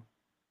talking.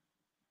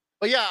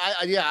 But yeah,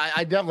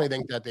 I definitely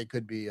think that they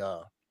could be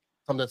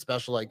something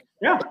special. Like,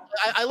 yeah,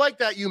 I like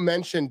that you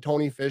mentioned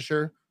Tony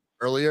Fisher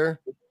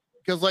earlier.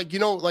 Because, like,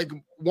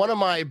 one of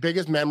my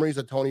biggest memories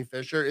of Tony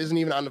Fisher isn't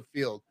even on the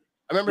field.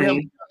 I remember him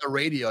on the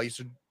radio. I used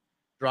to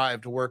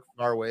drive to work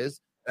far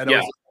ways. And I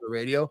was on the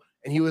radio.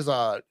 And he was,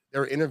 they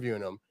were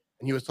interviewing him.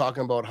 And he was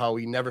talking about how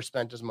he never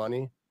spent his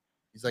money.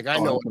 He's like, I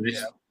know what I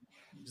am.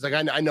 He's like,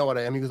 I know what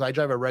I am. He goes, I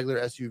drive a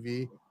regular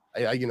SUV.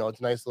 I it's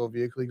a nice little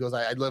vehicle. He goes,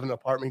 I live in an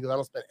apartment. He goes, I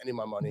don't spend any of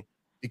my money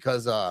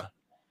because I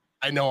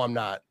know I'm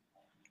not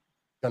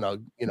going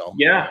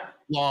to,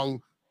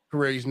 long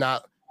career. He's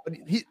not.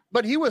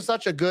 But he was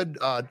such a good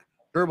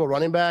durable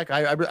running back.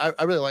 I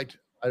really liked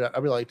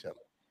him.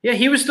 Yeah,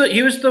 he was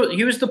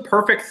the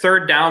perfect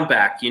third down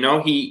back.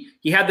 He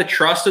had the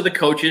trust of the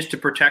coaches to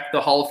protect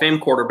the Hall of Fame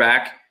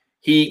quarterback.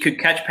 He could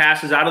catch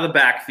passes out of the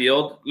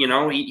backfield.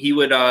 He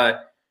would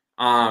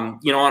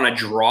on a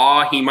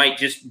draw, he might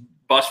just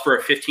bust for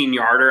a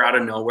 15-yarder out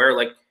of nowhere.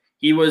 Like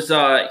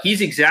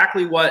he's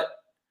exactly what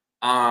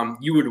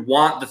you would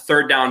want the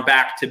third down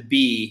back to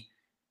be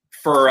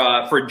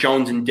for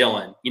Jones and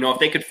Dylan. If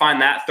they could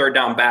find that third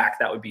down back,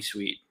 that would be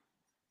sweet.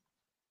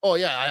 Oh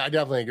yeah, I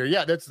definitely agree.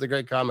 Yeah, that's the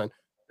great comment.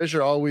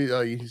 Fisher always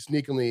he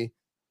sneakily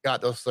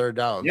got those third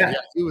downs. Yeah,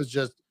 he was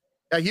just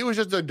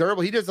a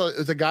durable. He just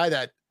is a guy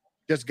that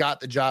just got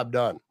the job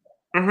done.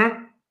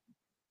 Mm-hmm.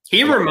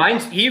 He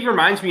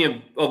reminds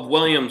me of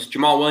Williams,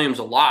 Jamal Williams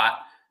a lot.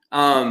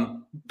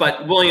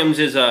 But Williams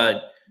is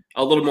a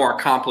little more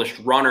accomplished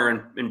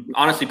runner and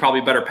honestly probably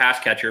a better pass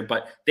catcher,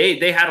 but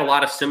they had a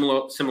lot of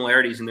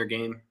similarities in their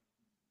game.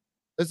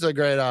 This is a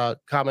great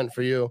comment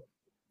for you.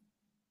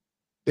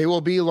 They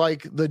will be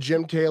like the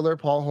Jim Taylor,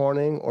 Paul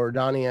Hornung, or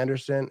Donnie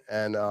Anderson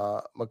and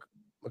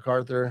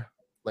MacArthur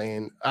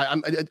Lane.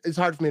 It's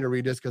hard for me to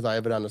read this because I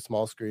have it on a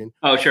small screen.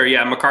 Oh, sure.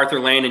 Yeah.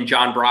 MacArthur Lane and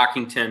John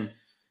Brockington.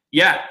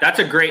 Yeah, that's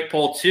a great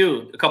poll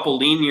too. A couple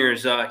lean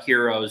years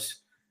heroes.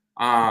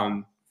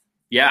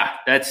 Yeah,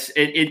 that's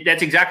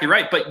exactly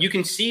right. But you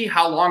can see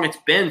how long it's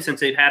been since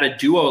they've had a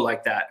duo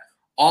like that.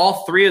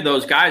 All three of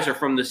those guys are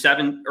from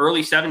the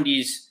early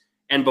 70s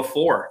and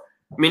before.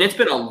 I mean, it's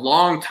been a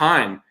long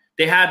time.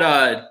 They had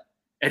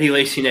Eddie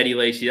Lacy and Eddie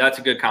Lacy. That's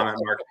a good comment,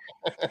 Mark.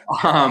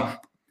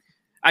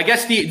 I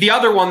guess the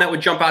other one that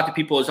would jump out to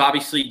people is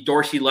obviously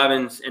Dorsey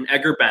Levens and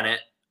Edgar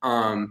Bennett.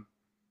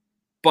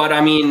 But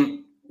I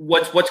mean,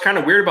 what's kind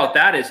of weird about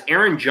that is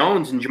Aaron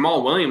Jones and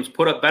Jamal Williams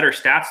put up better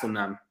stats than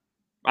them.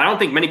 I don't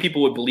think many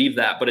people would believe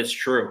that, but it's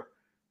true.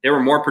 They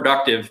were more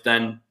productive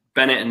than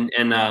Bennett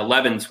and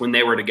Levens when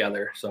they were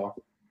together. So,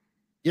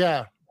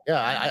 yeah,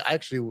 I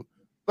actually,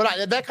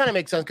 but that kind of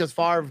makes sense because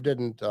Favre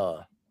didn't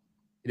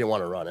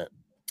want to run it.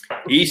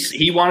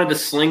 He wanted to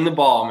sling the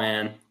ball,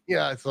 man.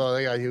 Yeah, so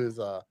yeah, he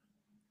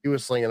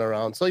was slinging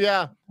around. So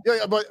yeah,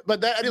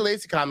 but that Eddie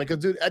Lacy comment,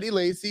 because dude, Eddie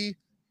Lacy,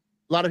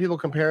 a lot of people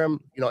compare him,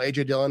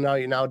 AJ Dillon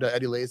now to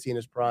Eddie Lacy in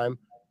his prime.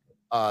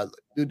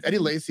 Dude, Eddie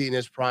Lacy in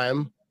his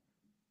prime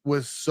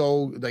was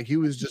so he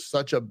was just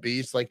such a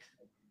beast.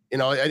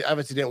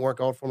 Obviously didn't work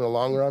out for him in the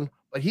long run,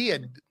 but he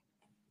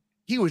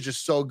was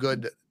just so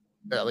good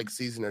that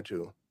season or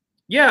two.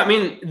 Yeah, I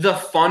mean, the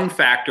fun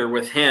factor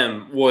with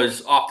him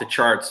was off the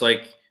charts.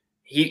 Like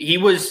he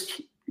was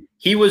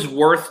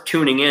worth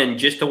tuning in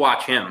just to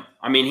watch him.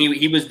 I mean,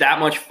 he was that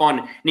much fun,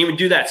 and he would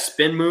do that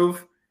spin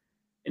move,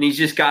 and he's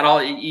just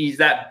got he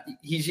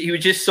was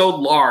just so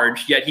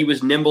large, yet he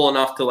was nimble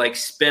enough to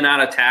spin out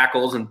of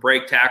tackles and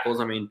break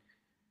tackles. I mean,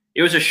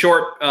 it was a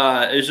short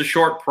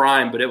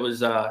prime, but it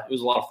was a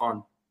lot of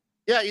fun.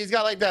 Yeah, he's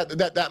got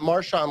that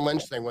Marshawn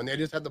Lynch thing when they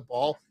just had the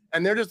ball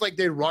and they're just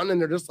they run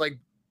and they're just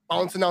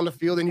bouncing down the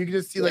field, and you can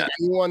just see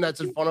anyone that's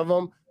in front of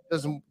them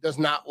does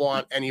not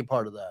want any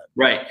part of that.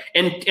 Right.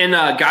 And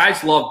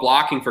guys love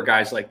blocking for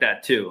guys like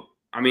that too.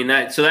 I mean,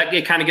 that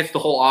it kind of gets the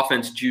whole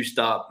offense juiced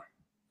up.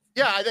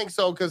 Yeah, I think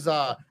so. Cause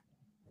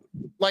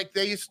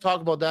they used to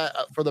talk about that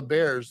for the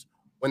Bears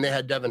when they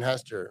had Devin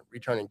Hester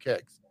returning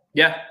kicks.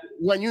 Yeah.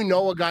 When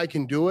a guy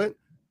can do it,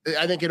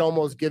 I think it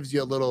almost gives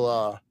you a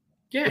little,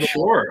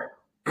 sure.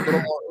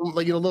 A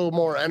little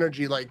more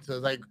energy.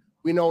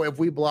 We know if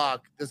we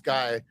block, this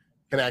guy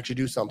can actually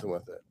do something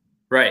with it.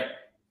 Right.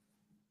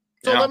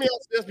 So let me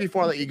ask this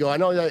before I let you go. I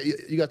know that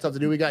you got stuff to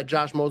do. We got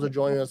Josh Moser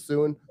joining us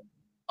soon.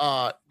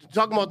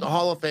 Talking about the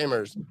Hall of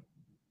Famers,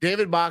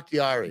 David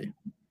Bakhtiari.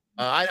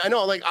 I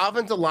know, like,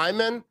 offensive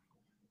linemen,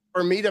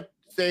 for me to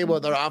say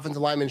whether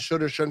offensive linemen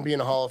should or shouldn't be in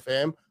the Hall of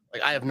Fame,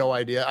 like, I have no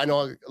idea. I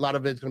know a lot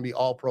of it's going to be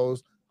all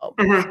pros.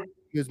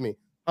 Excuse me.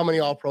 How many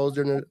all pros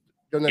during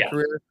their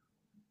career?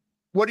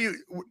 Where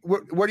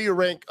do you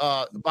rank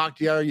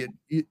Bakhtiari?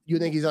 You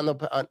think he's on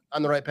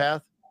the right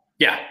path?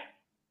 Yeah.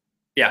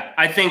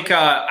 I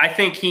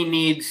think he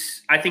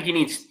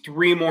needs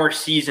 3 more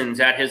seasons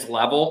at his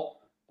level,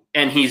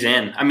 and he's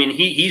in. I mean,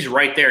 he's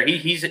right there.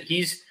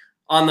 He's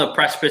on the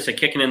precipice of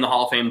kicking in the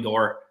Hall of Fame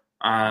door.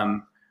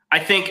 I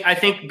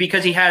think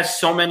because he has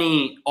so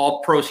many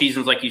all-pro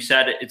seasons, like you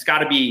said, it's got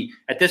to be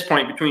at this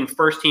point between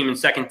first team and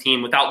second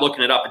team. Without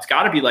looking it up, it's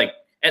got to be like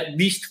at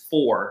least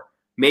 4,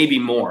 maybe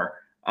more.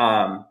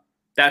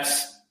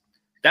 That's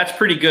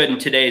pretty good in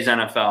today's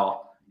NFL.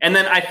 And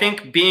then I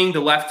think being the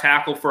left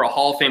tackle for a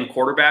Hall of Fame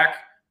quarterback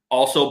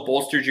also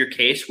bolsters your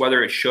case,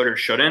 whether it should or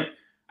shouldn't.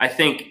 I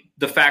think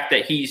the fact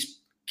that he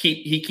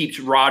keeps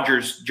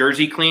Rodgers'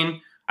 jersey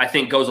clean, I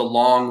think goes a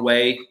long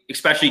way,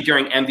 especially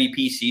during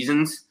MVP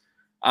seasons.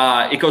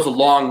 It goes a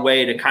long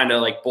way to kind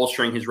of like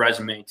bolstering his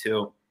resume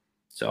too.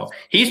 So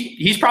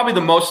he's probably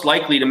the most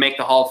likely to make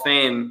the Hall of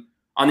Fame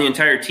on the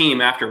entire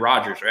team after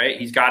Rodgers, right?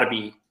 He's got to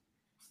be.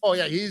 Oh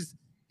yeah, he's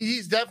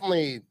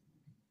definitely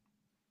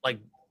like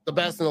the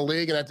best in the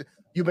league, and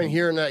you've been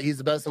hearing that he's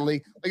the best in the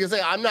league. Like I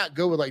say, I'm not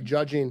good with like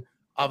judging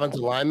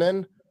offensive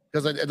linemen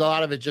because a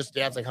lot of it just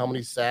stats, like how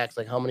many sacks,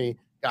 like how many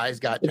guys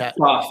got them,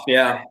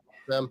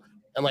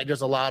 and like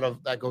there's a lot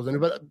of that goes into.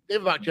 But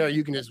David Bakhtiari,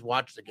 you can just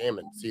watch the game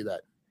and see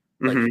that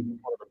like he's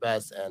one of the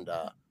best, and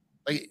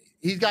like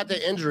he's got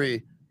the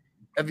injury.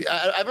 I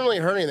haven't really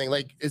heard anything.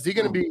 Like, is he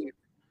going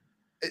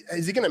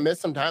to miss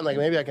some time? Like,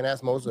 maybe I can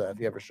ask Moser if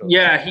he ever shows.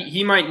 Yeah,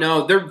 he might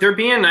know. They're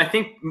being, I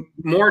think,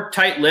 more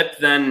tight-lipped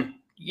than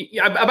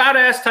about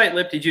as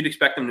tight-lipped as you'd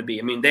expect them to be.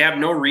 I mean, they have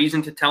no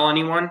reason to tell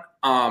anyone.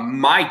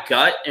 My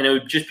gut, and it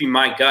would just be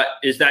my gut,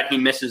 is that he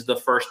misses the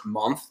first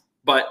month.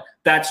 But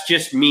that's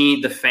just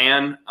me, the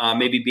fan,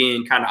 maybe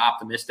being kind of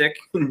optimistic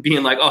and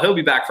being like, oh, he'll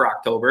be back for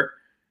October.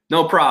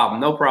 No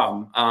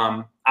problem.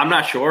 I'm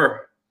not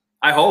sure.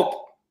 I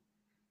hope.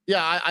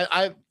 Yeah,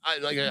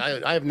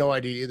 I have no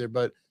idea either,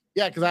 but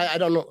yeah, because I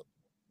don't know.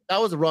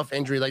 That was a rough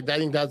injury. Like, I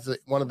think that's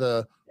one of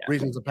the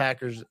reasons the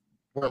Packers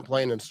weren't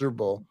playing in the Super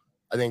Bowl.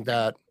 I think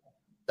that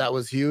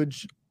was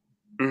huge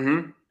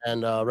and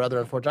rather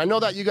unfortunate. I know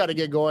that you got to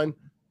get going,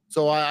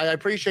 so I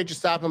appreciate you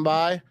stopping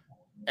by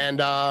and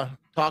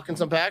talking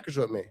some Packers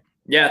with me.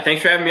 Yeah,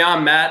 thanks for having me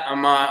on, Matt.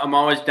 I'm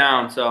always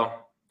down, so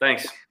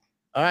thanks.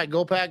 All right,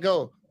 go Pack,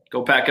 go.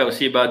 Go Pack, go.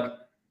 See you, bud.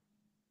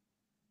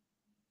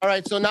 All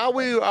right, so now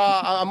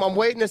I'm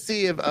waiting to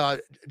see if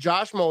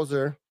Josh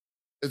Moser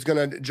is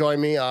going to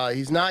join me.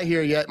 He's not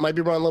here yet. Might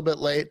be running a little bit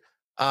late.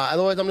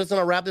 Otherwise, I'm just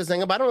going to wrap this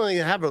thing up. I don't really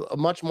have a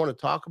much more to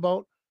talk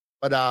about,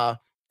 but I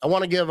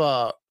want to give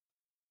a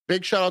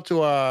big shout out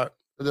to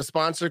the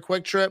sponsor,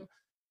 Quick Trip.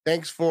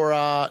 Thanks for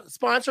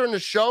sponsoring the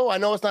show. I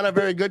know it's not a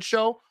very good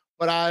show,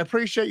 but I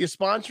appreciate you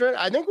sponsoring.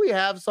 I think we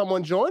have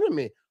someone joining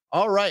me.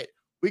 All right.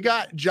 We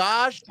got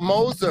Josh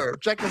Moser.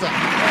 Check this out.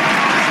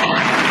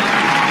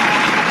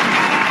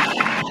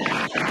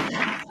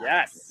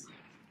 Yes.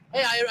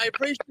 Hey, I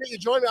appreciate you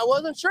joining me. I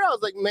wasn't sure. I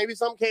was like, maybe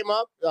something came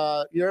up.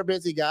 You're a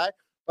busy guy,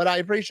 but I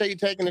appreciate you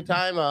taking the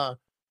time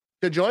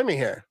to join me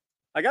here.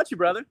 I got you,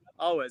 brother.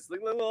 Always. Look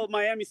at the little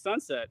Miami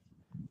sunset.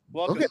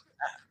 Welcome.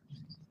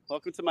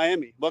 Welcome to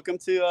Miami. Welcome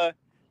to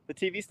the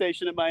TV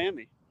station in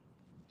Miami.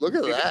 Look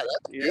at that.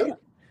 That's beautiful.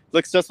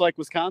 Looks just like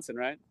Wisconsin,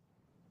 right?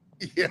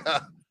 Yeah,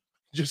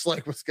 just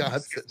like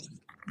Wisconsin.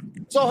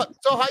 So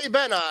how you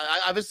been?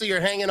 Obviously,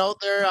 you're hanging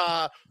out there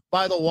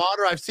by the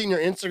water. I've seen your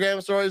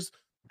Instagram stories.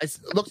 It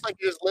looks like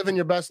you're just living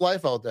your best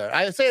life out there.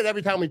 I say it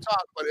every time we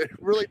talk, but it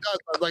really does.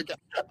 I was like,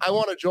 I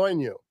want to join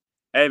you.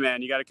 Hey,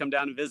 man, you got to come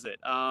down and visit.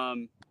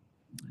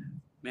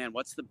 Man,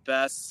 what's the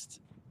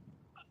best?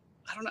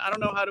 I don't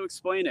know how to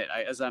explain it.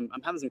 I'm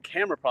having some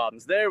camera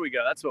problems. There we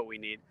go. That's what we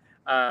need.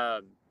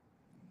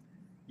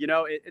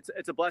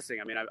 It's a blessing.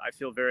 I mean, I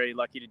feel very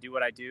lucky to do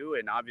what I do,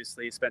 and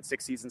obviously spent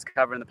 6 seasons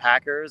covering the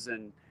Packers.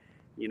 And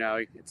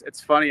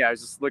it's funny. I was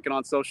just looking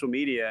on social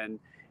media, and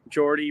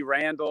Jordy,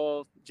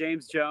 Randall,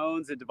 James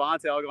Jones, and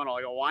Devontae all going on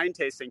like a wine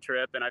tasting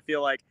trip, and I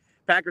feel like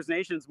Packers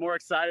Nation's more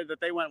excited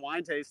that they went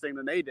wine tasting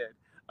than they did.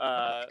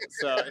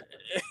 So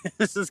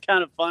this is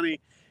kind of funny.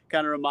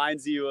 Kind of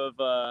reminds you of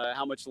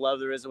how much love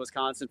there is in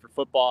Wisconsin for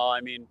football.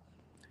 I mean,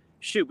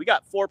 shoot, we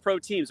got 4 pro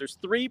teams. There's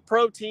 3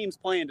 pro teams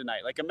playing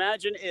tonight. Like,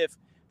 imagine if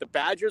the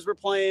Badgers were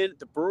playing,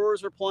 the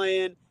Brewers were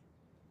playing,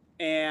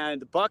 and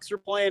the Bucks were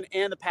playing,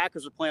 and the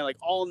Packers were playing, like,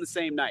 all in the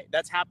same night.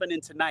 That's happening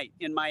tonight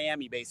in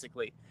Miami,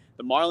 basically.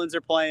 The Marlins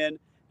are playing,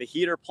 the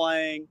Heat are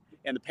playing,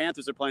 and the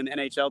Panthers are playing the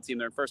NHL team.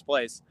 They're in first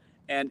place,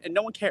 and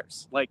no one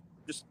cares. Like,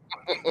 just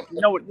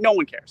no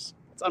one cares.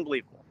 It's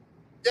unbelievable.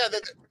 Yeah,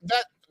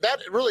 that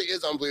really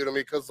is unbelievable to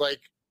me because, like,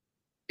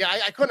 yeah,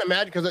 I couldn't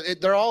imagine because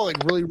they're all like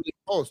really, really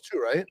close too,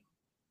 right?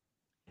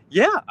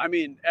 Yeah, I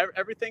mean,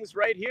 everything's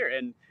right here.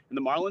 And the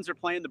Marlins are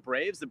playing the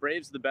Braves. The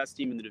Braves are the best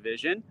team in the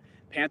division.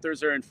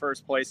 Panthers are in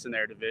first place in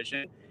their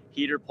division.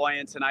 Heat are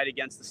playing tonight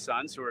against the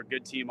Suns, who are a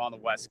good team on the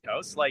West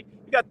Coast. Like,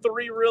 you got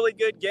 3 really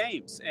good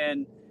games.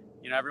 And,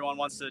 everyone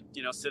wants to,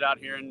 sit out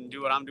here and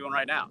do what I'm doing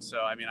right now.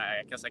 So, I mean,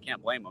 I guess I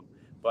can't blame them.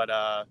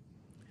 But,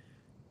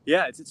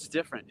 yeah, it's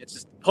different. It's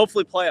just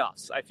hopefully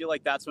playoffs. I feel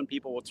like that's when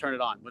people will turn it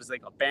on. What is it,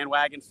 like a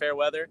bandwagon fair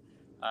weather?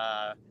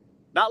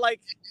 Not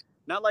like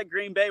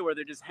Green Bay, where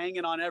they're just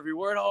hanging on every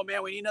word. Oh,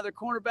 man, we need another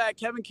cornerback.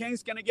 Kevin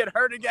King's going to get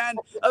hurt again.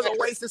 That was a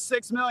waste of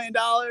 $6 million.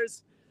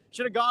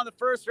 Should have gone the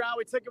first round.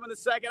 We took him in the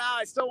second.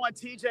 I still want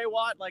TJ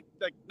Watt. Like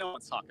no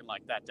one's talking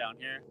like that down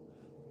here.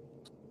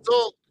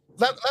 So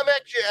let me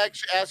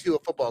actually ask you a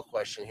football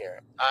question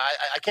here.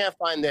 I can't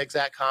find the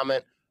exact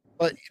comment,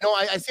 but,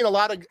 I seen a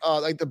lot of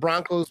like the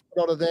Broncos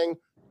put out a thing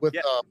with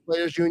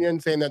Players Union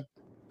saying that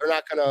they're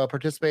not going to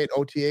participate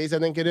in OTAs, I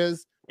think it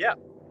is. Yeah.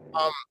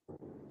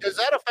 Does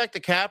that affect the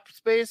cap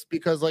space?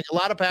 Because like a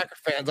lot of Packer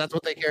fans, that's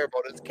what they care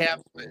about is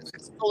cap space.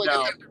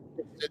 No,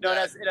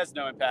 it has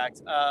no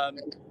impact.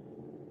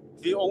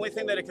 The only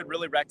thing that it could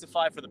really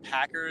rectify for the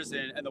Packers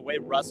and the way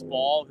Russ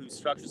Ball, who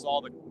structures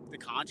all the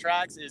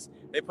contracts, is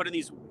they put in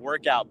these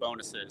workout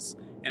bonuses.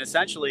 And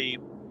essentially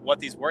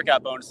what these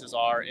workout bonuses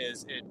are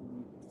is it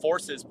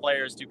forces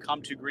players to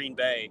come to Green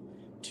Bay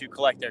to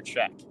collect their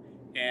check.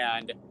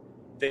 And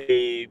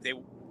they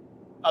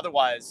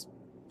otherwise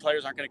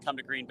players aren't going to come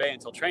to Green Bay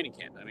until training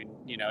camp. I mean,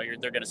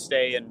 they're going to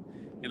stay, and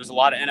there's a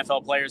lot of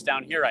NFL players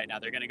down here right now.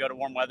 They're going to go to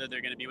warm weather.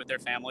 They're going to be with their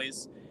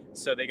families.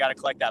 So they got to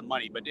collect that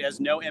money, but it has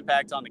no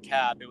impact on the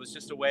cap. It was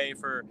just a way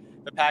for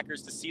the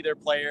Packers to see their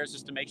players,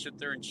 just to make sure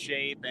they're in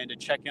shape and to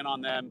check in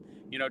on them,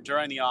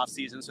 during the off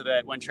season, so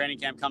that when training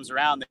camp comes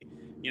around, they,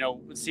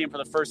 see them for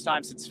the first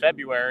time since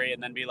February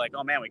and then be like,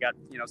 oh man, we got,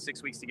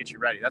 6 weeks to get you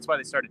ready. That's why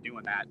they started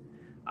doing that.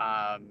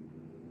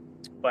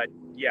 But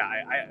yeah,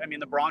 I mean,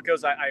 the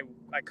Broncos, I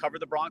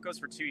covered the Broncos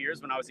for 2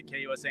 years when I was at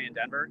KUSA in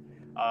Denver,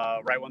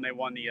 right when they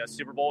won the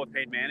Super Bowl with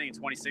Peyton Manning in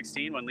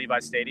 2016, when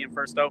Levi's Stadium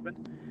first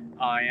opened.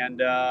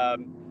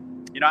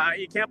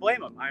 You can't blame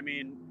them. I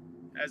mean,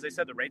 as I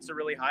said, the rates are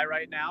really high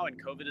right now, and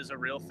COVID is a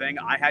real thing.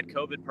 I had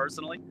COVID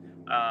personally.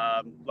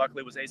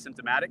 Luckily, it was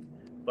asymptomatic.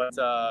 But,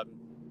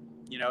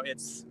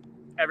 it's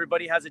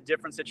everybody has a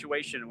different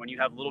situation. When you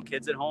have little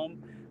kids at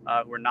home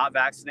who are not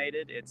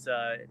vaccinated, it's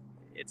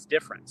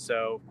different.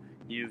 So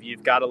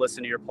you've got to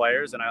listen to your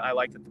players, and I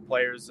like that the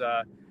players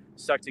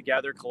stuck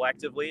together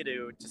collectively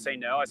to say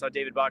no. I saw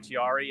David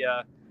Bakhtiari,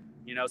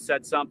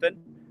 said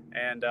something.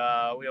 And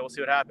we'll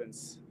see what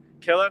happens.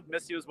 Killer,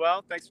 miss you as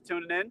well. Thanks for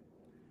tuning in.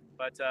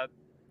 But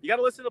you got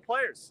to listen to the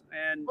players.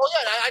 And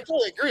I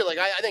totally agree. Like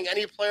I think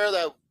any player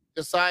that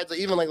decides,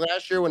 even like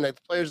last year when the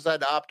players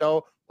decided to opt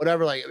out,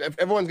 whatever, like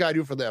everyone's got to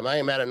do for them. I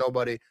ain't mad at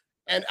nobody.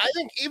 And I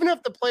think even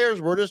if the players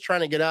were just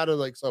trying to get out of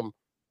like some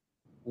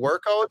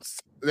workouts,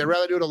 they'd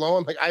rather do it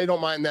alone. Like I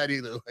don't mind that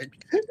either. Like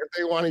if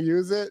they want to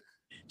use it.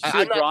 Did you see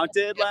what Gronk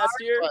did last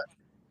year?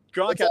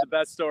 Gronk had the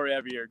best story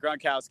every year.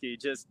 Gronkowski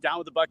just down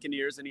with the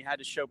Buccaneers, and he had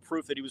to show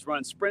proof that he was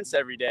running sprints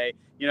every day,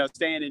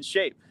 staying in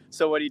shape.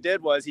 So what he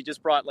did was he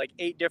just brought like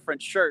 8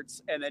 different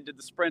shirts and then did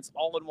the sprints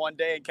all in one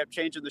day and kept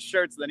changing the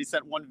shirts. And then he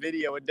sent one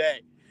video a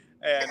day.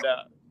 And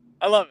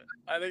I love it.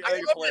 I think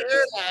it's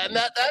hilarious. And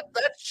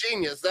that's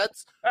genius. I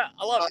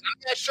love it.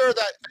 I'm not sure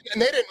that, and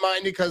they didn't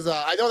mind because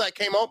I know that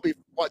came out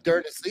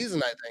during the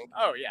season, I think.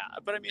 Oh yeah,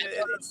 but I mean,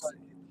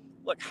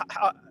 look,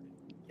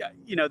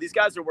 these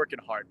guys are working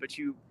hard, but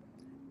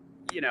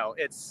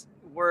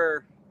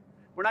we're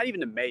not even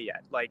to May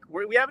yet. Like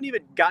we haven't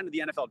even gotten to the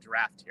NFL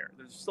draft here.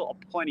 There's still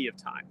plenty of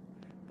time,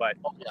 but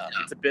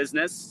it's a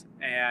business,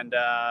 and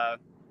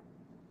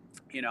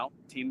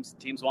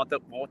teams want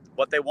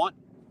what they want.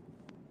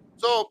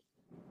 So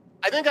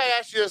I think I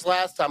asked you this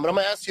last time, but I'm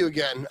gonna ask you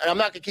again, and I'm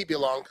not gonna keep you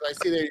long because I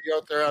see that you're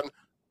out there on,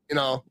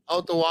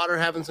 out the water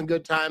having some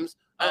good times.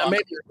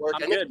 Maybe you're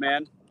working. I'm good,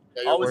 man.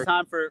 Yeah, always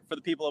time for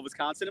the people of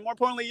Wisconsin, and more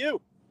importantly,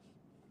 you.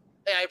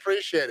 Hey, I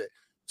appreciate it.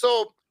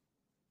 So,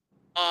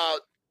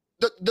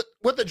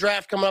 with the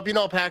draft coming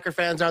up, Packer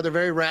fans they're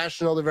very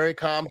rational, they're very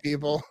calm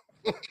people.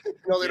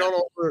 They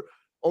don't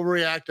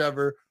overreact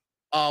ever.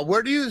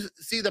 Where do you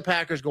see the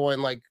Packers going,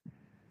 like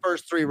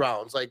first 3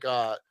 rounds? Like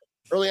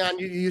early on,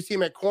 you see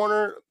them at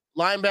corner,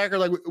 linebacker.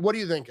 Like, what are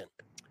you thinking?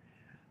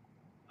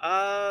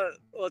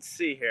 Let's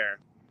see here.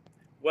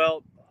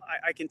 Well,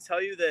 I can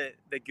tell you that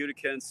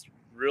Gutekunst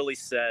really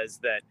says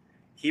that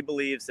he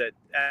believes that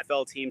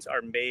NFL teams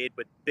are made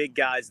with big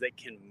guys that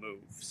can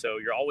move. So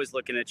you're always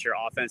looking at your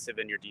offensive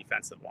and your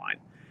defensive line.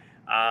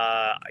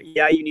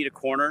 You need a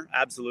corner,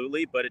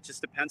 absolutely, but it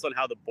just depends on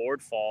how the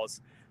board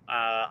falls.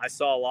 I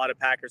saw a lot of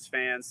Packers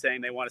fans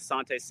saying they want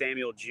Asante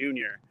Samuel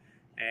Jr.,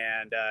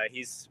 and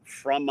he's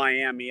from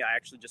Miami. I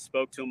actually just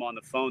spoke to him on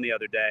the phone the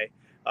other day.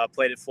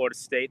 Played at Florida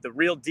State, the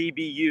real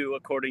DBU,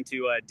 according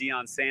to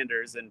Deion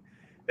Sanders, and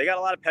they got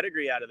a lot of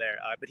pedigree out of there.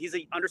 But he's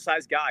an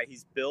undersized guy.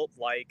 He's built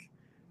like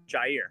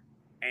Jair,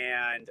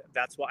 and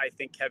that's why I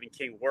think Kevin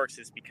King works,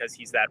 is because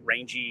he's that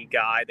rangy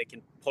guy that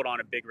can put on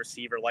a big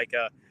receiver like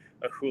a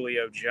a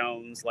Julio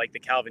Jones, like the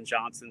Calvin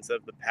Johnsons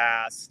of the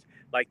past,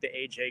 like the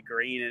AJ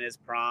Green in his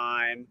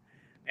prime.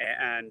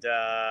 And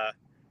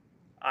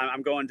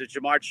I'm going to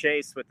Jamar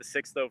Chase with the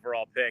 6th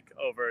overall pick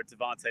over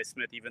Devontae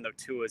Smith, even though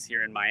Tua's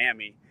here in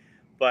Miami.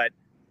 But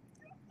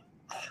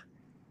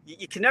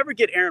you can never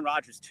get Aaron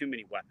Rodgers too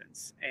many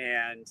weapons.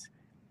 And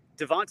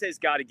Devontae's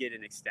got to get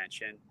an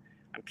extension.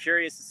 I'm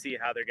curious to see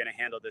how they're going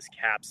to handle this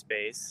cap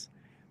space.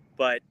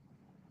 But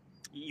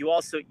you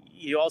also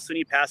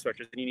need pass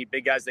rushers, and you need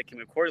big guys that can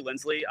move. Corey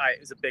Linsley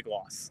is a big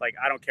loss. Like,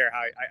 I don't care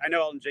how I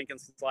know Elton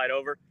Jenkins can slide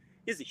over.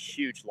 He's a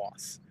huge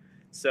loss.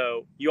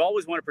 So you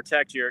always want to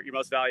protect your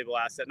most valuable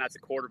asset, and that's a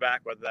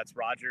quarterback, whether that's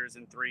Rodgers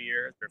in 3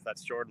 years or if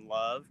that's Jordan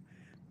Love.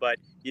 But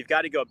you've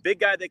got to go a big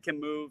guy that can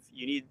move.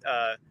 You need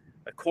a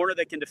corner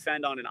that can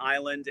defend on an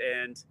island,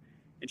 and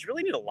you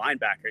really need a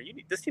linebacker.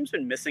 This team's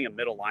been missing a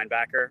middle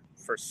linebacker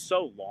for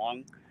so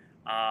long.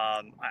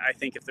 I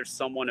think if there's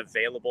someone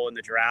available in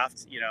the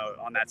draft,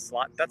 on that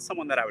slot, that's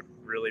someone that I would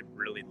really,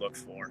 really look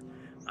for.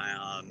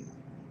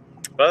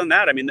 But other than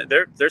that, I mean,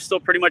 they're still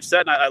pretty much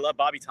set. And I love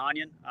Bobby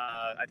Tonyan.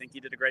 I think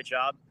he did a great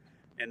job.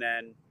 And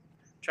then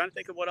trying to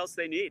think of what else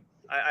they need.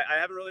 I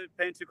haven't really been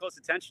paying too close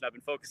attention. I've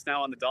been focused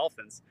now on the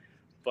Dolphins.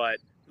 But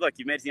look,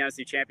 you made it to the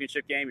NFC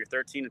Championship game. You're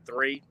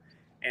 13-3.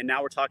 And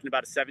now we're talking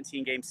about a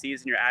 17-game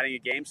season. You're adding a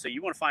game. So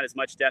you want to find as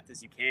much depth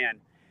as you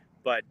can.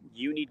 But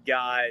you need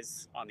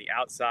guys on the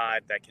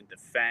outside that can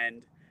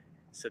defend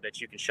so that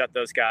you can shut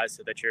those guys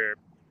so that your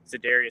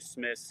Zadarius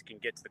Smiths can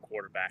get to the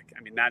quarterback.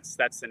 I mean, that's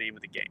the name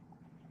of the game.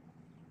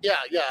 Yeah,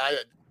 I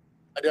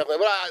definitely.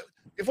 But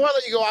before I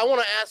let you go, I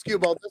want to ask you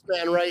about this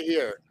man right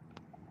here.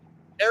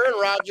 Aaron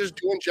Rodgers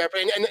doing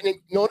Jeopardy. And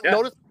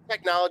notice the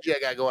technology I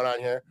got going on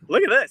here.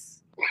 Look at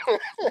this.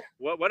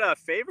 What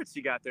favorites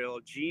you got there? A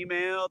little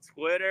Gmail,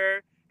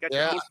 Twitter, got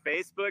your own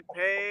Facebook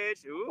page.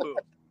 Ooh.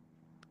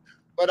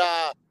 But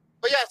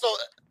yeah, so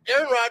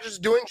Aaron Rodgers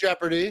doing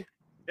Jeopardy.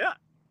 Yeah.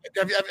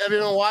 Have you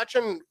been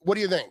watching? What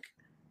do you think?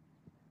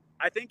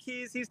 I think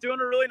he's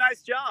doing a really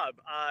nice job.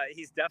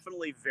 He's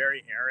definitely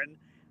very Aaron.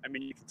 I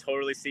mean, you can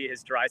totally see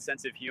his dry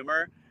sense of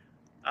humor.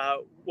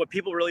 What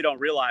people really don't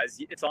realize,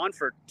 it's on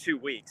for 2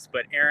 weeks,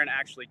 but Aaron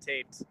actually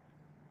taped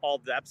all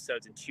the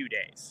episodes in 2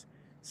 days.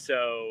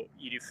 So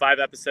you do 5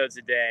 episodes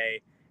a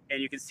day,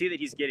 and you can see that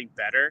he's getting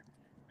better.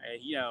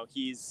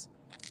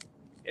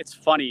 It's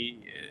funny.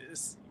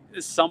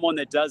 Is someone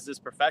that does this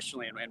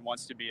professionally and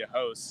wants to be a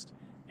host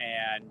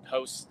and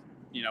host,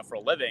 for a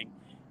living,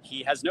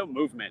 he has no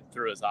movement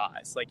through his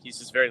eyes. Like, he's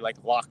just very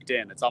locked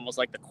in. It's almost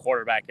like the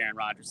quarterback Aaron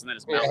Rodgers, and then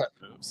his mouth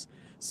moves.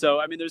 So,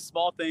 I mean, there's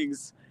small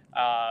things,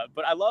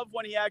 but I love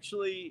when he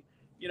actually,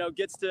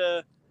 gets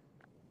to,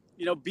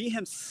 be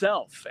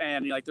himself.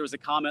 And there was a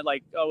comment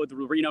with the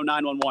Reno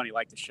 911, he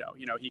liked the show.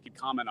 He could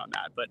comment on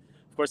that. But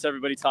of course,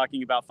 everybody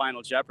talking about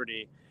Final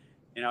Jeopardy.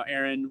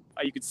 Aaron,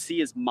 you could see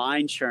his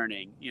mind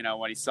churning,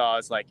 when he saw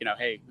us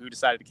hey, who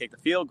decided to kick the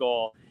field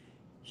goal?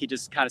 He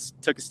just kind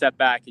of took a step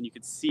back, and you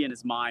could see in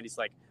his mind, he's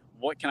like,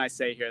 what can I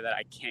say here that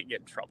I can't get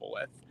in trouble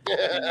with?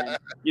 And,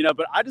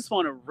 but I just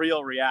want a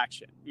real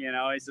reaction.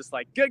 He's just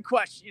like, good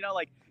question.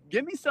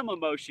 Give me some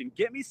emotion,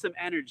 get me some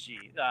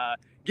energy,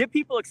 get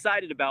people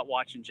excited about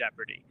watching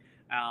Jeopardy.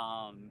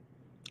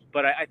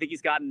 But I think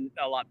he's gotten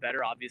a lot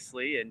better,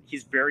 obviously, and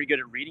he's very good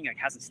at reading.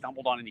 Hasn't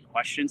stumbled on any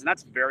questions, and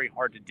that's very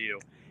hard to do.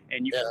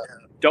 And you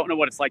don't know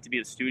what it's like to be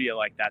in a studio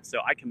like that. So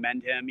I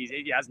commend him.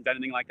 He hasn't done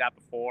anything like that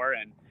before.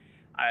 And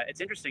it's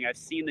interesting. I've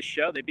seen the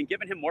show. They've been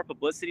giving him more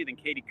publicity than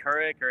Katie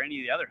Couric or any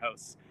of the other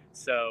hosts.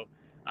 So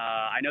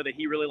I know that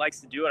he really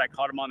likes to do it. I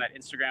caught him on that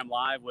Instagram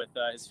Live with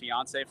his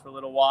fiance for a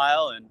little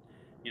while. And,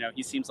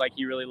 he seems like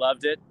he really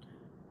loved it.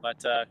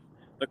 But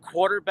the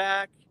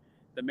quarterback,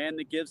 the man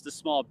that gives the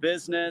small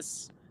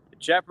business, the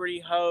Jeopardy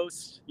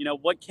host,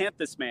 what can't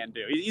this man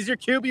do? He's your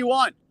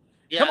QB1.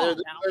 Yeah, Come on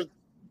now.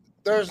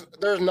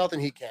 There's nothing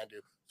he can't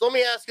do. So let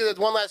me ask you this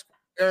one last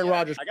Aaron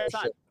Rodgers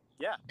question.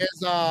 I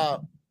got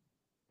time.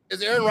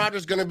 Is Aaron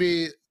Rodgers going to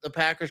be the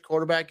Packers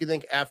quarterback, you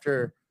think,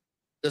 after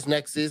this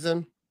next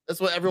season?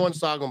 That's what everyone's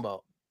talking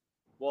about.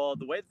 Well,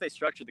 the way that they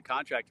structured the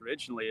contract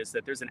originally is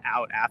that there's an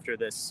out after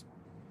this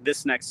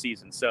next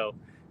season. So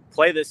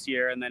play this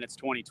year, and then it's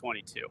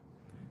 2022.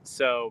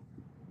 So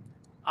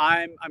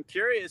I'm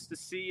curious to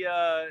see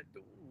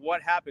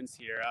what happens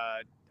here.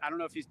 I don't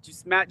know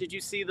if Matt, did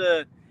you see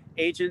the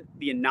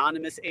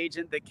anonymous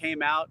agent that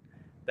came out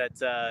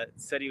that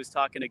said he was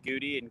talking to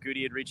Goody, and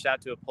Goody had reached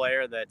out to a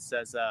player that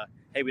says,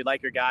 hey, we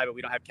like your guy, but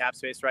we don't have cap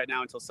space right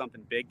now until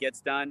something big gets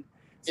done.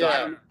 So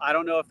I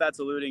don't know if that's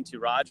alluding to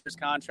Rodgers'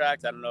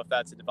 contract. I don't know if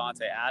that's a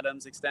Devontae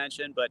Adams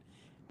extension, but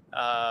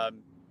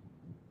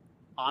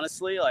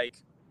honestly,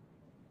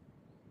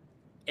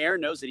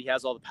 Aaron knows that he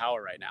has all the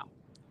power right now,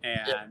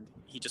 and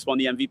he just won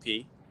the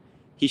MVP.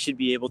 He should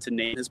be able to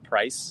name his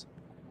price,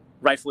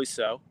 rightfully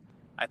so.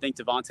 I think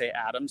Devontae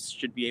Adams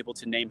should be able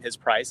to name his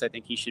price. I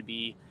think he should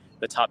be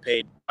the top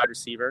paid wide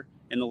receiver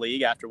in the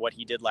league after what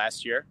he did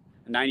last year.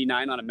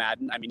 99 on a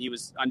Madden. I mean, he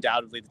was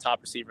undoubtedly the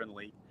top receiver in the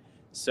league.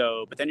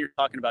 So, but then you're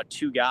talking about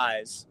 2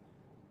 guys,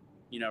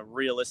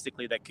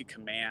 realistically that could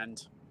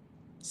command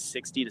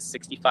 $60 to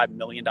 $65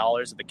 million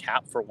of the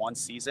cap for one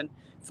season,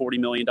 $40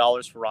 million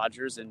for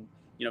Rodgers, and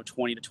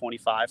 20 to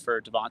 25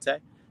 for Devontae.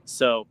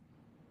 So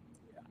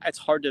it's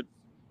hard to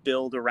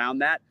build around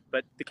that,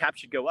 but the cap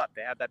should go up.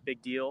 They have that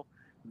big deal,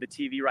 the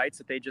TV rights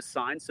that they just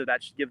signed, so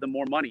that should give them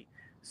more money.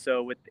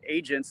 So with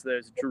agents,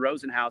 there's Drew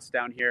Rosenhaus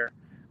down here.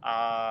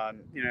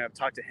 I've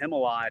talked to him a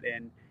lot,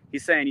 and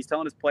he's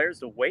telling his players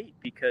to wait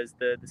because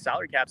the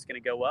salary cap's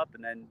going to go up,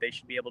 and then they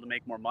should be able to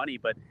make more money.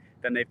 But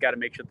then they've got to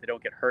make sure that they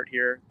don't get hurt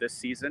here this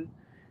season,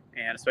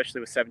 and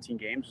especially with 17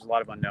 games, there's a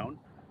lot of unknown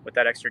with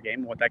that extra game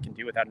and what that can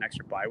do without an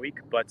extra bye week.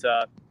 But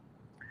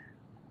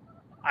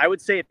I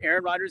would say if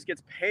Aaron Rodgers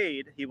gets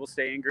paid, he will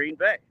stay in Green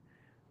Bay.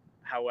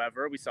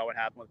 However, we saw what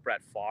happened with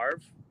Brett Favre.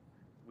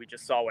 We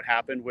just saw what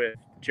happened with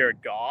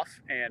Jared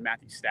Goff and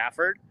Matthew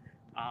Stafford.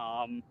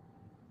 I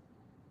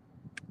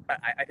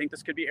think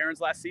this could be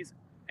Aaron's last season,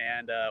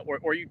 and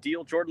or you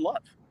deal Jordan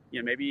Love.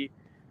 Maybe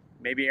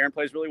Aaron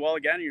plays really well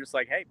again, and you're just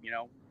like, hey,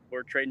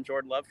 we're trading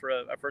Jordan Love for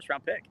a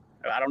first-round pick.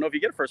 I don't know if you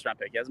get a first-round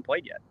pick. He hasn't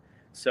played yet.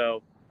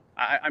 So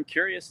I'm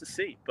curious to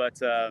see.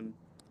 But,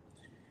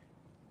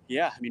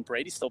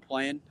 Brady's still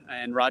playing,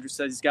 and Rodgers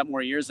says he's got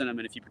more years in him,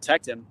 and if you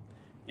protect him,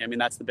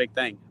 that's the big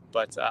thing.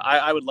 But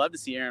I would love to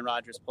see Aaron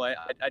Rodgers play.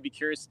 I'd be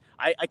curious.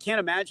 I can't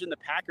imagine the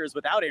Packers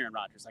without Aaron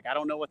Rodgers. I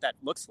don't know what that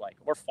looks like.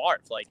 Or Favre.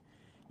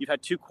 You've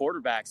had two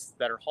quarterbacks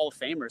that are Hall of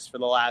Famers for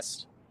the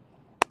last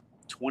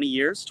 20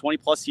 years,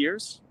 20-plus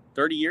years,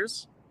 30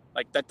 years.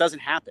 That doesn't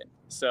happen.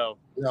 So,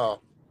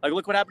 no.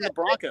 Look what happened to the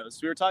Broncos.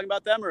 We were talking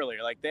about them earlier.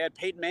 They had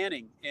Peyton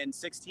Manning in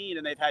 16,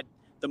 and they've had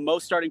the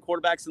most starting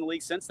quarterbacks in the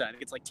league since then. I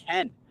think it's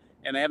 10,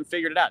 and they haven't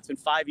figured it out. It's been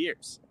 5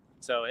 years.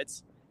 So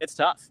it's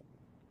tough.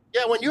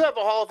 Yeah, when you have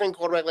a Hall of Fame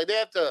quarterback, they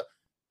have to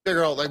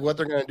figure out what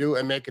they're going to do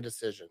and make a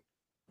decision.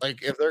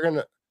 If they're going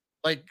to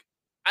I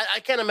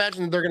can't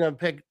imagine they're going to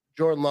pick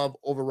Jordan Love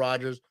over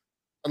Rodgers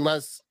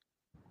unless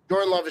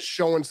Jordan Love is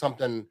showing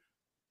something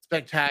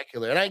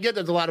spectacular. And I get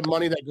there's a lot of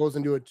money that goes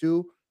into it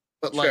too,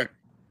 but sure.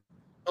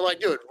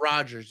 Dude,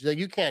 Rodgers,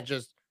 you can't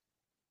just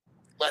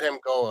let him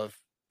go if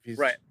he's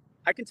right.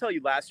 I can tell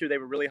you last year they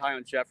were really high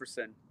on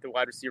Jefferson, the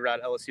wide receiver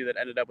out of LSU that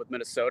ended up with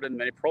Minnesota and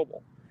made a Pro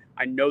Bowl.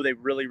 I know they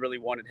really, really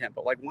wanted him,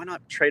 but why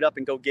not trade up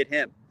and go get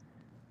him?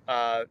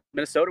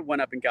 Minnesota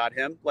went up and got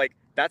him.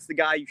 That's the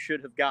guy you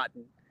should have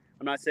gotten.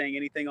 I'm not saying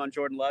anything on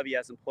Jordan Love. He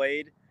hasn't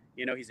played.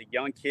 He's a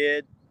young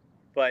kid,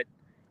 but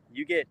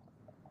you get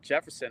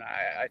Jefferson.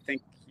 I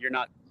think you're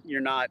not.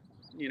 You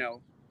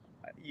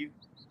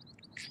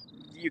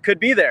could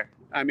be there.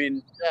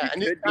 You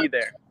could be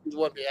there. It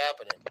won't be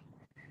happening.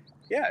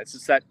 Yeah, it's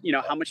just that,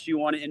 how much do you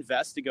want to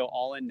invest to go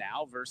all in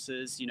now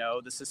versus,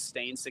 the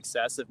sustained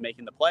success of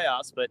making the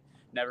playoffs, but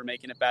never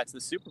making it back to the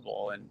Super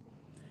Bowl. And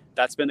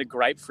that's been the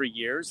gripe for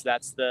years.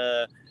 That's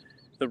the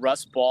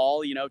Russ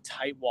Ball,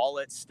 tight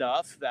wallet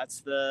stuff.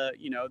 That's the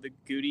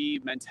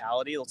Goody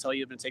mentality. They'll tell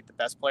you to take the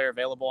best player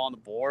available on the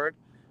board.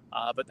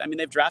 But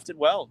they've drafted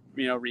well,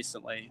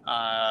 recently.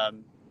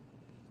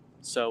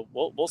 So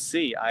we'll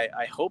see.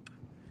 I hope.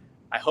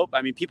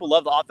 People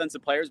love the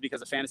offensive players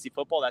because of fantasy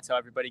football. That's how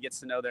everybody gets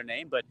to know their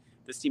name. But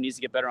this team needs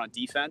to get better on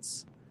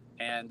defense.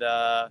 And,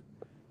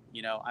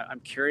 I'm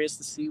curious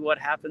to see what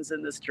happens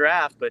in this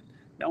draft. But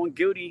knowing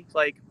Goody,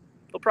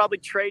 they'll probably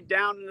trade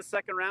down in the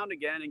second round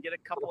again and get a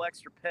couple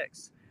extra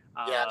picks.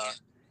 Yes.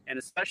 And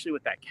especially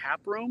with that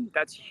cap room,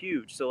 that's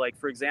huge. So,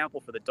 for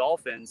example, for the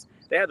Dolphins,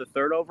 they had the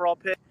 3rd overall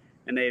pick.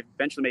 And they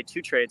eventually made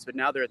 2 trades, but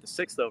now they're at the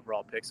 6th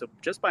overall pick. So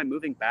just by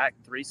moving back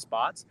 3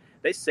 spots,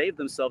 they saved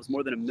themselves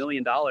more than $1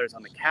 million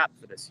on the cap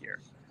for this year.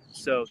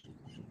 So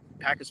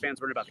Packers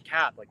fans worried about the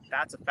cap.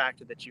 That's a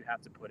factor that you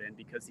have to put in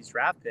because these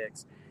draft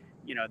picks,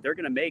 they're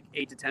going to make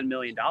 $8 to $10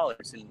 million.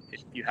 And if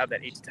you have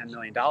that $8 to $10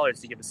 million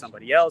to give to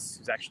somebody else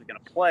who's actually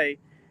going to play,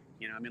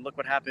 look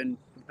what happened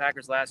with the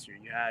Packers last year.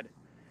 You had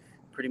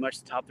pretty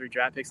much the top 3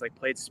 draft picks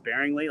played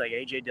sparingly,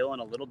 A.J. Dillon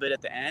a little bit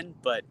at the end,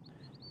 but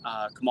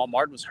Kamal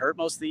Martin was hurt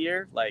most of the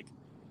year. I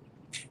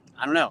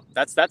don't know.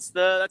 That's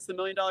the $1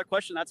 million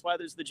question. That's why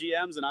there's the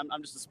GMs, and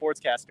I'm just a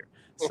sportscaster.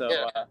 So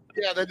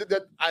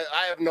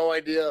I have no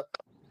idea.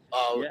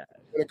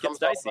 It gets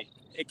dicey.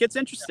 It gets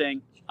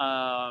interesting.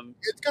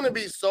 It's going to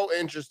be so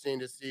interesting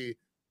to see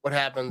what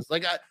happens.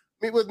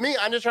 With me,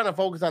 I'm just trying to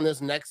focus on this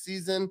next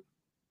season.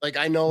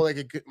 I know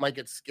it might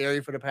get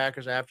scary for the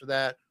Packers after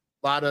that.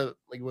 A lot of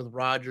with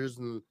Rodgers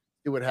and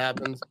see what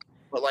happens.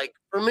 But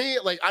for me,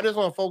 I just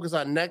want to focus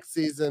on next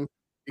season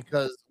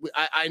because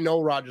I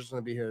know Rodgers is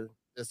going to be here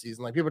this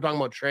season. People are talking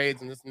about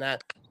trades and this and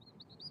that.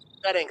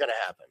 That ain't going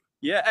to happen.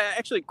 Yeah,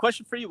 actually,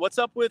 question for you: what's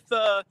up with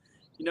now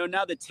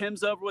that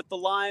Tim's over with the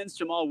Lions,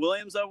 Jamal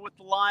Williams over with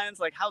the Lions?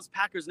 How's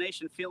Packers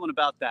Nation feeling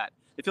about that?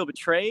 They feel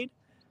betrayed?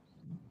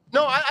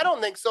 No, I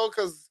don't think so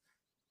because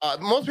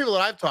most people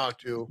that I've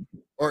talked to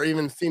or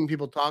even seen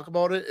people talk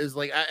about it is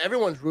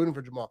everyone's rooting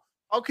for Jamal.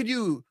 How could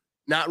you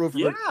not root for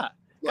him? Yeah,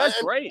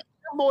 that's great.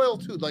 I'm loyal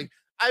too.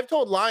 I've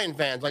told Lion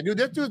fans, dude,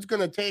 this dude's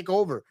gonna take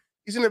over.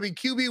 He's gonna be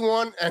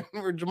QB1,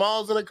 and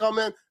Jamal's gonna come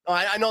in.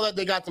 I know that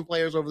they got some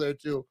players over there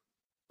too,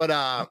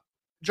 but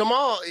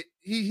Jamal,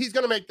 he's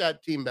gonna make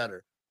that team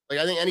better. Like,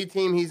 I think any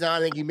team he's on, I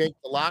think he makes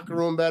the locker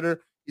room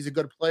better. He's a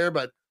good player,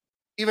 but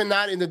even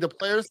not in the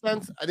player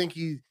sense, I think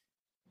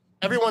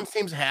everyone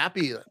seems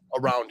happy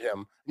around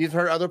him. You've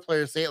heard other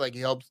players say it, like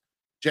he helps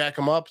jack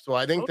him up. So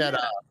I think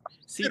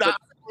See, but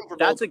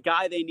that's a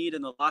guy they need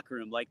in the locker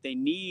room. Like, they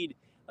need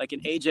like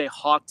an AJ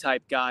Hawk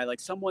type guy, like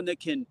someone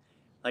that can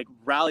like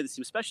rally the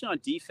team, especially on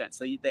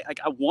defense. Like,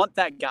 I want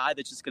that guy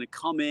that's just going to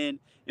come in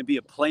and be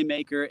a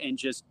playmaker and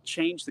just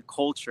change the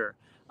culture.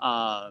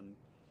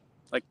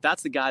 Like,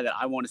 that's the guy that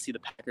I want to see the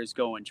Packers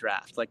go and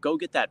draft. Like, go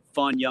get that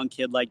fun young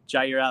kid like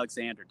Jair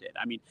Alexander did.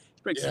 I mean,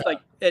 like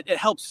it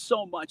helps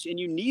so much, and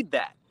you need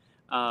that.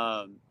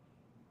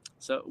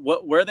 So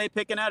where are they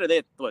picking at? Are they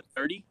at what,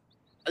 30?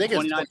 I think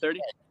 29, 30.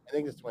 I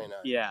think it's 29.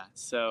 Yeah.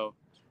 So,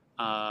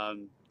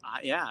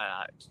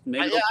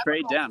 maybe they'll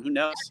trade down. Who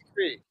knows? I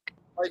agree.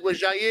 Like with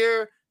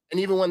Jair, and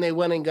even when they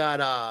went and got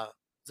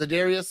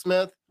Zadarius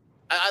Smith,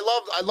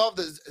 I love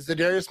the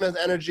Zadarius Smith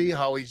energy.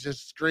 How he's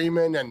just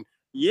screaming and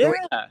he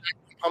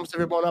pumps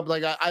everyone up.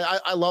 Like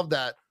I love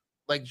that.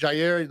 Like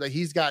Jair, like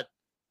he's got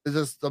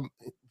just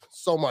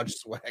so much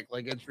swag.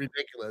 Like it's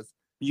ridiculous.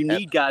 You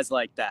need guys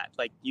like that.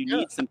 Like you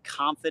need some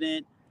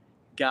confident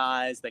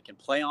guys that can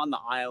play on the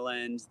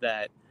island.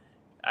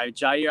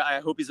 Jair,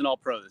 I hope he's an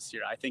All-Pro this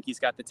year. I think he's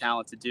got the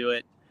talent to do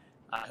it.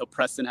 I hope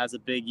Preston has a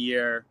big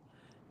year.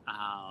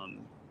 I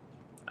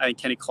think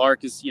Kenny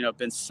Clark has,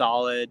 been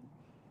solid.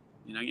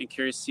 I'm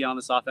curious to see on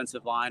this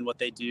offensive line what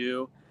they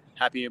do.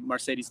 Happy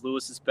Mercedes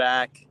Lewis is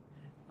back.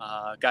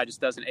 Guy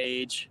just doesn't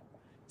age.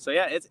 So,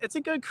 yeah, it's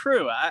a good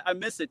crew. I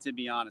miss it, to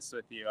be honest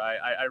with you.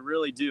 I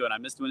really do. And I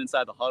miss doing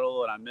Inside the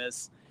Huddle, and I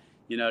miss,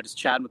 just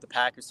chatting with the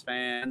Packers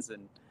fans.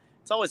 And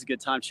it's always a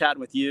good time chatting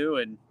with you.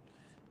 And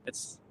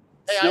it's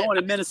snowing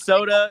in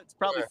Minnesota. It's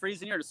probably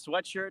freezing here. A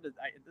sweatshirt.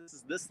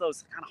 This though,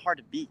 is kind of hard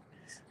to beat.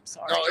 I'm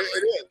sorry. No, it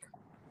is.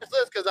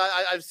 It's because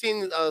I've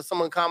seen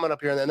someone comment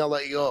up here, and then they'll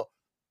let you go.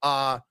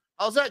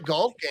 How's that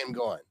golf game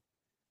going?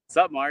 What's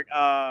up, Mark?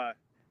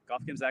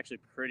 Golf game's actually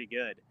pretty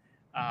good.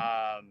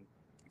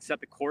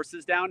 Except the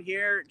courses down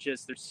here,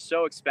 they're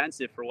so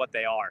expensive for what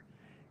they are.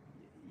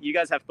 You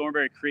guys have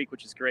Thornberry Creek,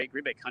 which is great.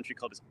 Green Bay Country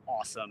Club is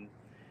awesome.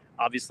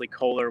 Obviously,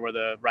 Kohler, where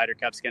the Ryder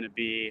Cup's going to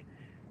be.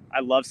 I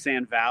love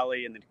Sand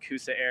Valley in the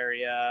Coosa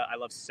area. I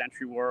love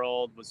Century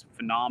World, was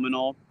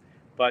phenomenal.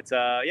 But,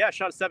 I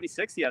shot a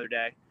 76 the other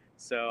day.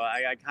 So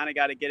I kind of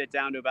got to get it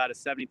down to about a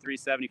 73,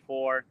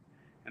 74.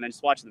 And then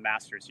just watching the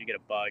Masters, you get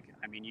a bug.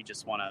 I mean, you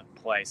just want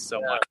to play so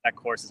much. That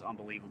course is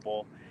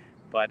unbelievable.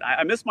 But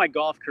I miss my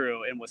golf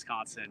crew in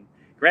Wisconsin.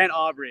 Grant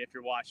Aubrey, if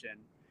you're watching,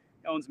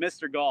 owns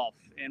Mr. Golf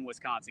in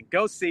Wisconsin.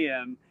 Go see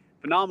him.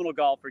 Phenomenal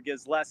golfer,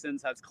 gives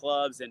lessons, has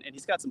clubs, and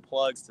he's got some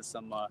plugs to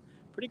some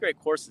pretty great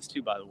courses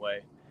too, by the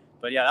way.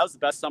 But yeah, that was the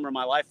best summer of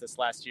my life this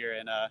last year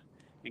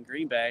in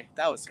Green Bay.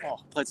 That was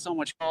played so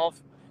much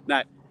golf.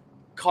 The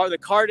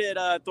cart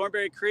at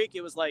Thornberry Creek,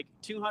 it was like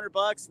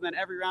 $200, and then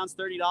every round's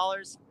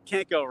 $30.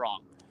 Can't go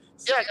wrong.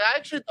 So, yeah, I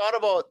actually thought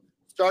about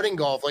starting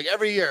golf like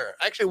every year.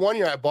 Actually, one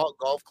year I bought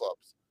golf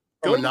clubs.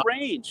 Go to the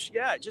range.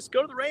 Yeah, just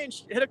go to the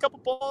range, hit a couple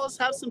balls,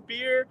 have some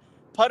beer,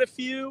 putt a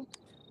few.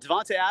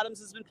 Devontae Adams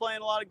has been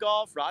playing a lot of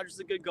golf. Rogers is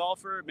a good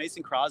golfer.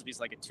 Mason Crosby's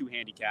like a 2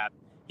 handicap.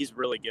 He's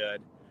really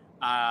good.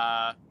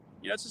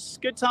 It's just a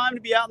good time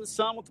to be out in the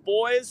sun with the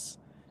boys.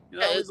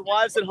 Leave the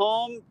wives at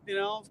home.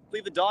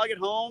 Leave the dog at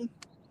home.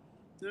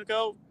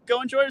 Go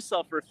enjoy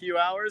yourself for a few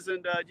hours,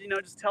 and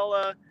just tell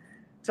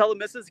the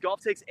missus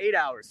golf takes 8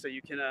 hours, so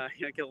you can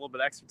get a little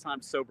bit extra time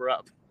to sober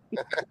up.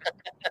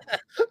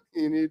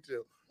 You need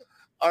to.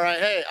 All right,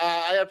 hey,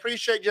 I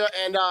appreciate you,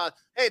 and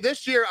hey,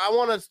 this year I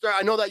want to start.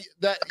 I know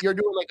that you're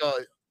doing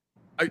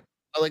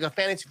like a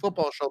fantasy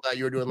football show that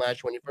you were doing last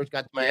year when you first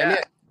got to Miami.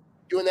 Yeah.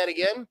 Doing that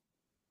again?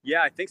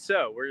 Yeah, I think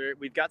so.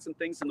 We've got some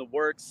things in the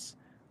works.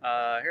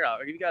 Here, I'll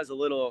give you guys a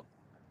little.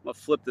 I'm gonna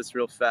flip this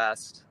real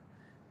fast.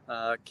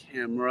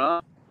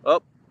 Camera.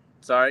 Oh,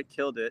 sorry,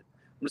 killed it.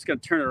 I'm just gonna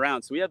turn it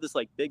around. So we have this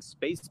like big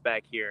space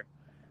back here.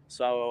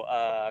 So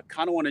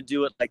kind of want to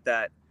do it like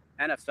that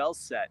NFL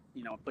set,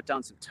 put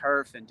down some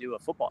turf and do a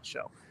football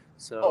show.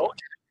 So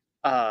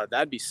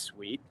that'd be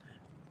sweet.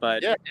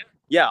 But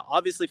yeah,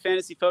 obviously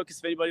fantasy focus.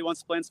 If anybody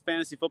wants to play in some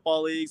fantasy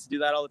football leagues, do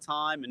that all the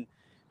time. And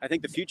I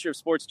think the future of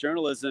sports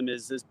journalism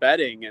is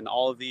betting, and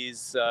all of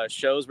these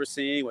shows we're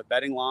seeing with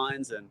betting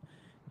lines. And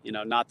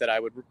not that I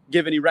would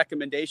give any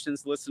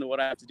recommendations, listen to what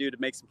I have to do to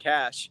make some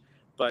cash,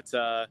 but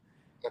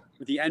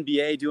with the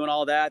NBA doing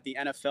all that, the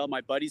NFL,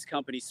 my buddy's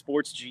company,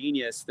 Sports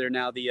Genius, they're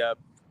now the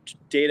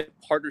data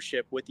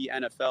partnership with the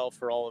NFL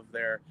for all of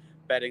their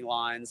betting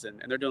lines,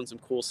 and they're doing some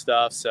cool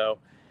stuff. So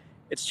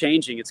it's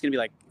changing. It's going to be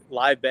like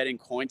live betting,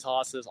 coin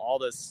tosses, all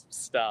this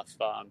stuff.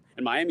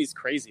 And Miami's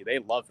crazy. They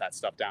love that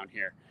stuff down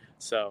here.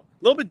 So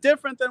a little bit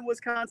different than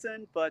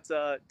Wisconsin, but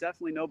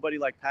definitely nobody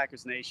like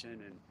Packers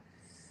Nation. And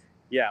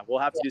yeah, we'll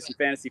have to do some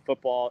fantasy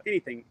football,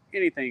 anything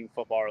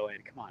football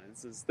related. Come on,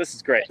 this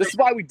is great. This is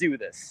why we do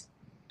this.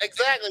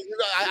 Exactly.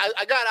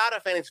 I got out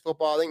of fantasy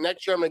football. I think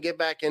next year I'm going to get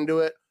back into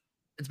it.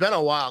 It's been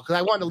a while because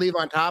I wanted to leave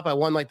on top. I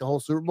won like the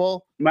whole Super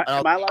Bowl.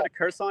 Am I allowed to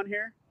curse on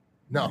here?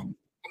 No.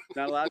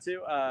 Not allowed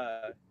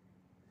to?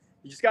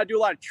 You just got to do a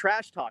lot of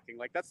trash talking.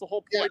 Like, that's the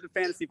whole point of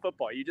fantasy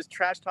football. You just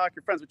trash talk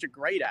your friends, which you're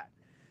great at.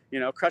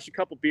 Crush a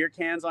couple beer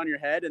cans on your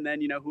head, and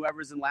then,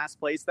 whoever's in last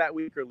place that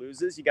week or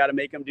loses, you got to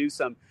make them do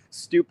some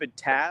stupid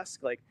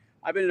task. Like,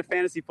 I've been in a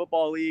fantasy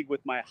football league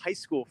with my high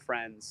school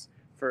friends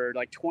for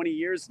like 20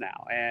 years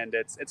now, and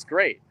it's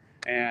great.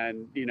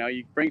 And,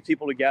 you bring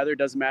people together. It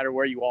doesn't matter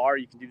where you are.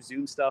 You can do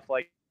Zoom stuff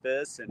like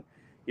this, and,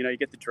 you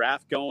get the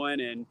draft going,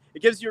 and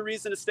it gives you a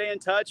reason to stay in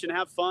touch and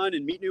have fun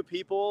and meet new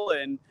people.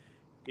 And,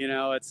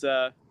 it's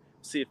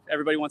see if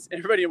everybody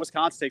in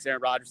Wisconsin takes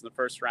Aaron Rodgers in the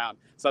first round.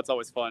 So that's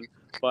always fun.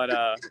 But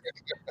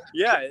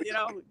yeah, you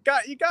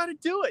got to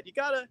do it. You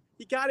got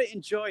to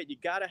enjoy it. You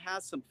got to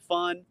have some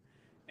fun.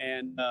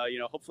 And,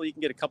 hopefully you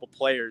can get a couple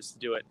players to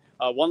do it.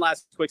 One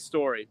last quick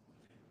story.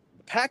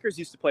 The Packers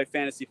used to play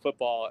fantasy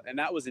football, and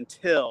that was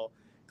until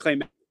Clay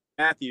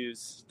Matthews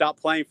stopped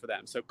playing for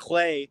them. So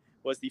Clay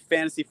was the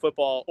fantasy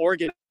football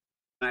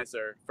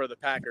organizer for the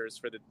Packers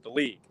for the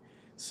league.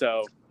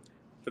 So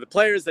for the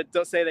players that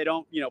don't say they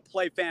don't,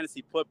 play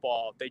fantasy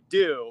football, they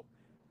do.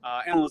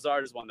 And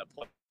Lazard is one that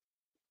plays.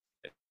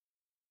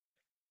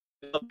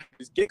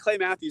 Get Clay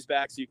Matthews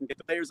back so you can get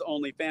the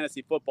players-only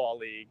fantasy football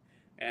league,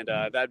 and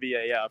that'd be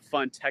a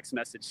fun text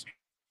message.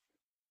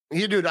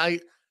 You, dude, I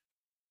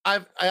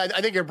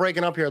think you're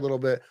breaking up here a little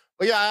bit,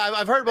 but yeah,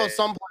 I've heard about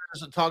some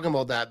players talking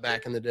about that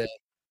back in the day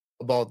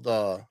about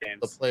the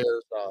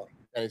players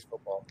fantasy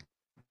football.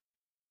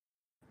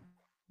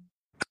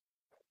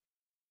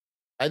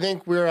 I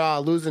think we're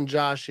losing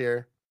Josh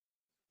here,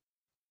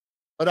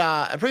 but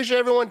I appreciate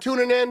everyone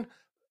tuning in.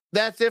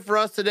 That's it for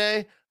us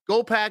today.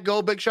 Go Pack,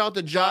 go! Big shout out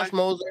to Josh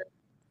Moser.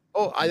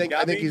 Oh, I think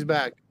he's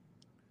back.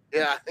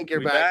 Yeah, I think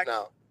you're back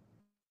now.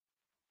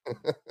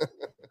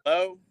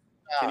 Hello,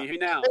 can you hear me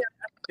now?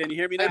 Can you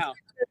hear me now?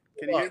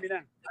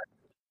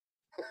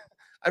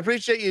 I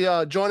appreciate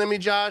you joining me,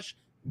 Josh.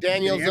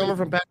 Daniel Zillmer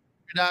from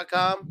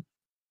Pack.com.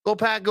 Go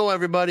Pack, go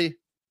everybody!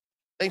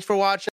 Thanks for watching.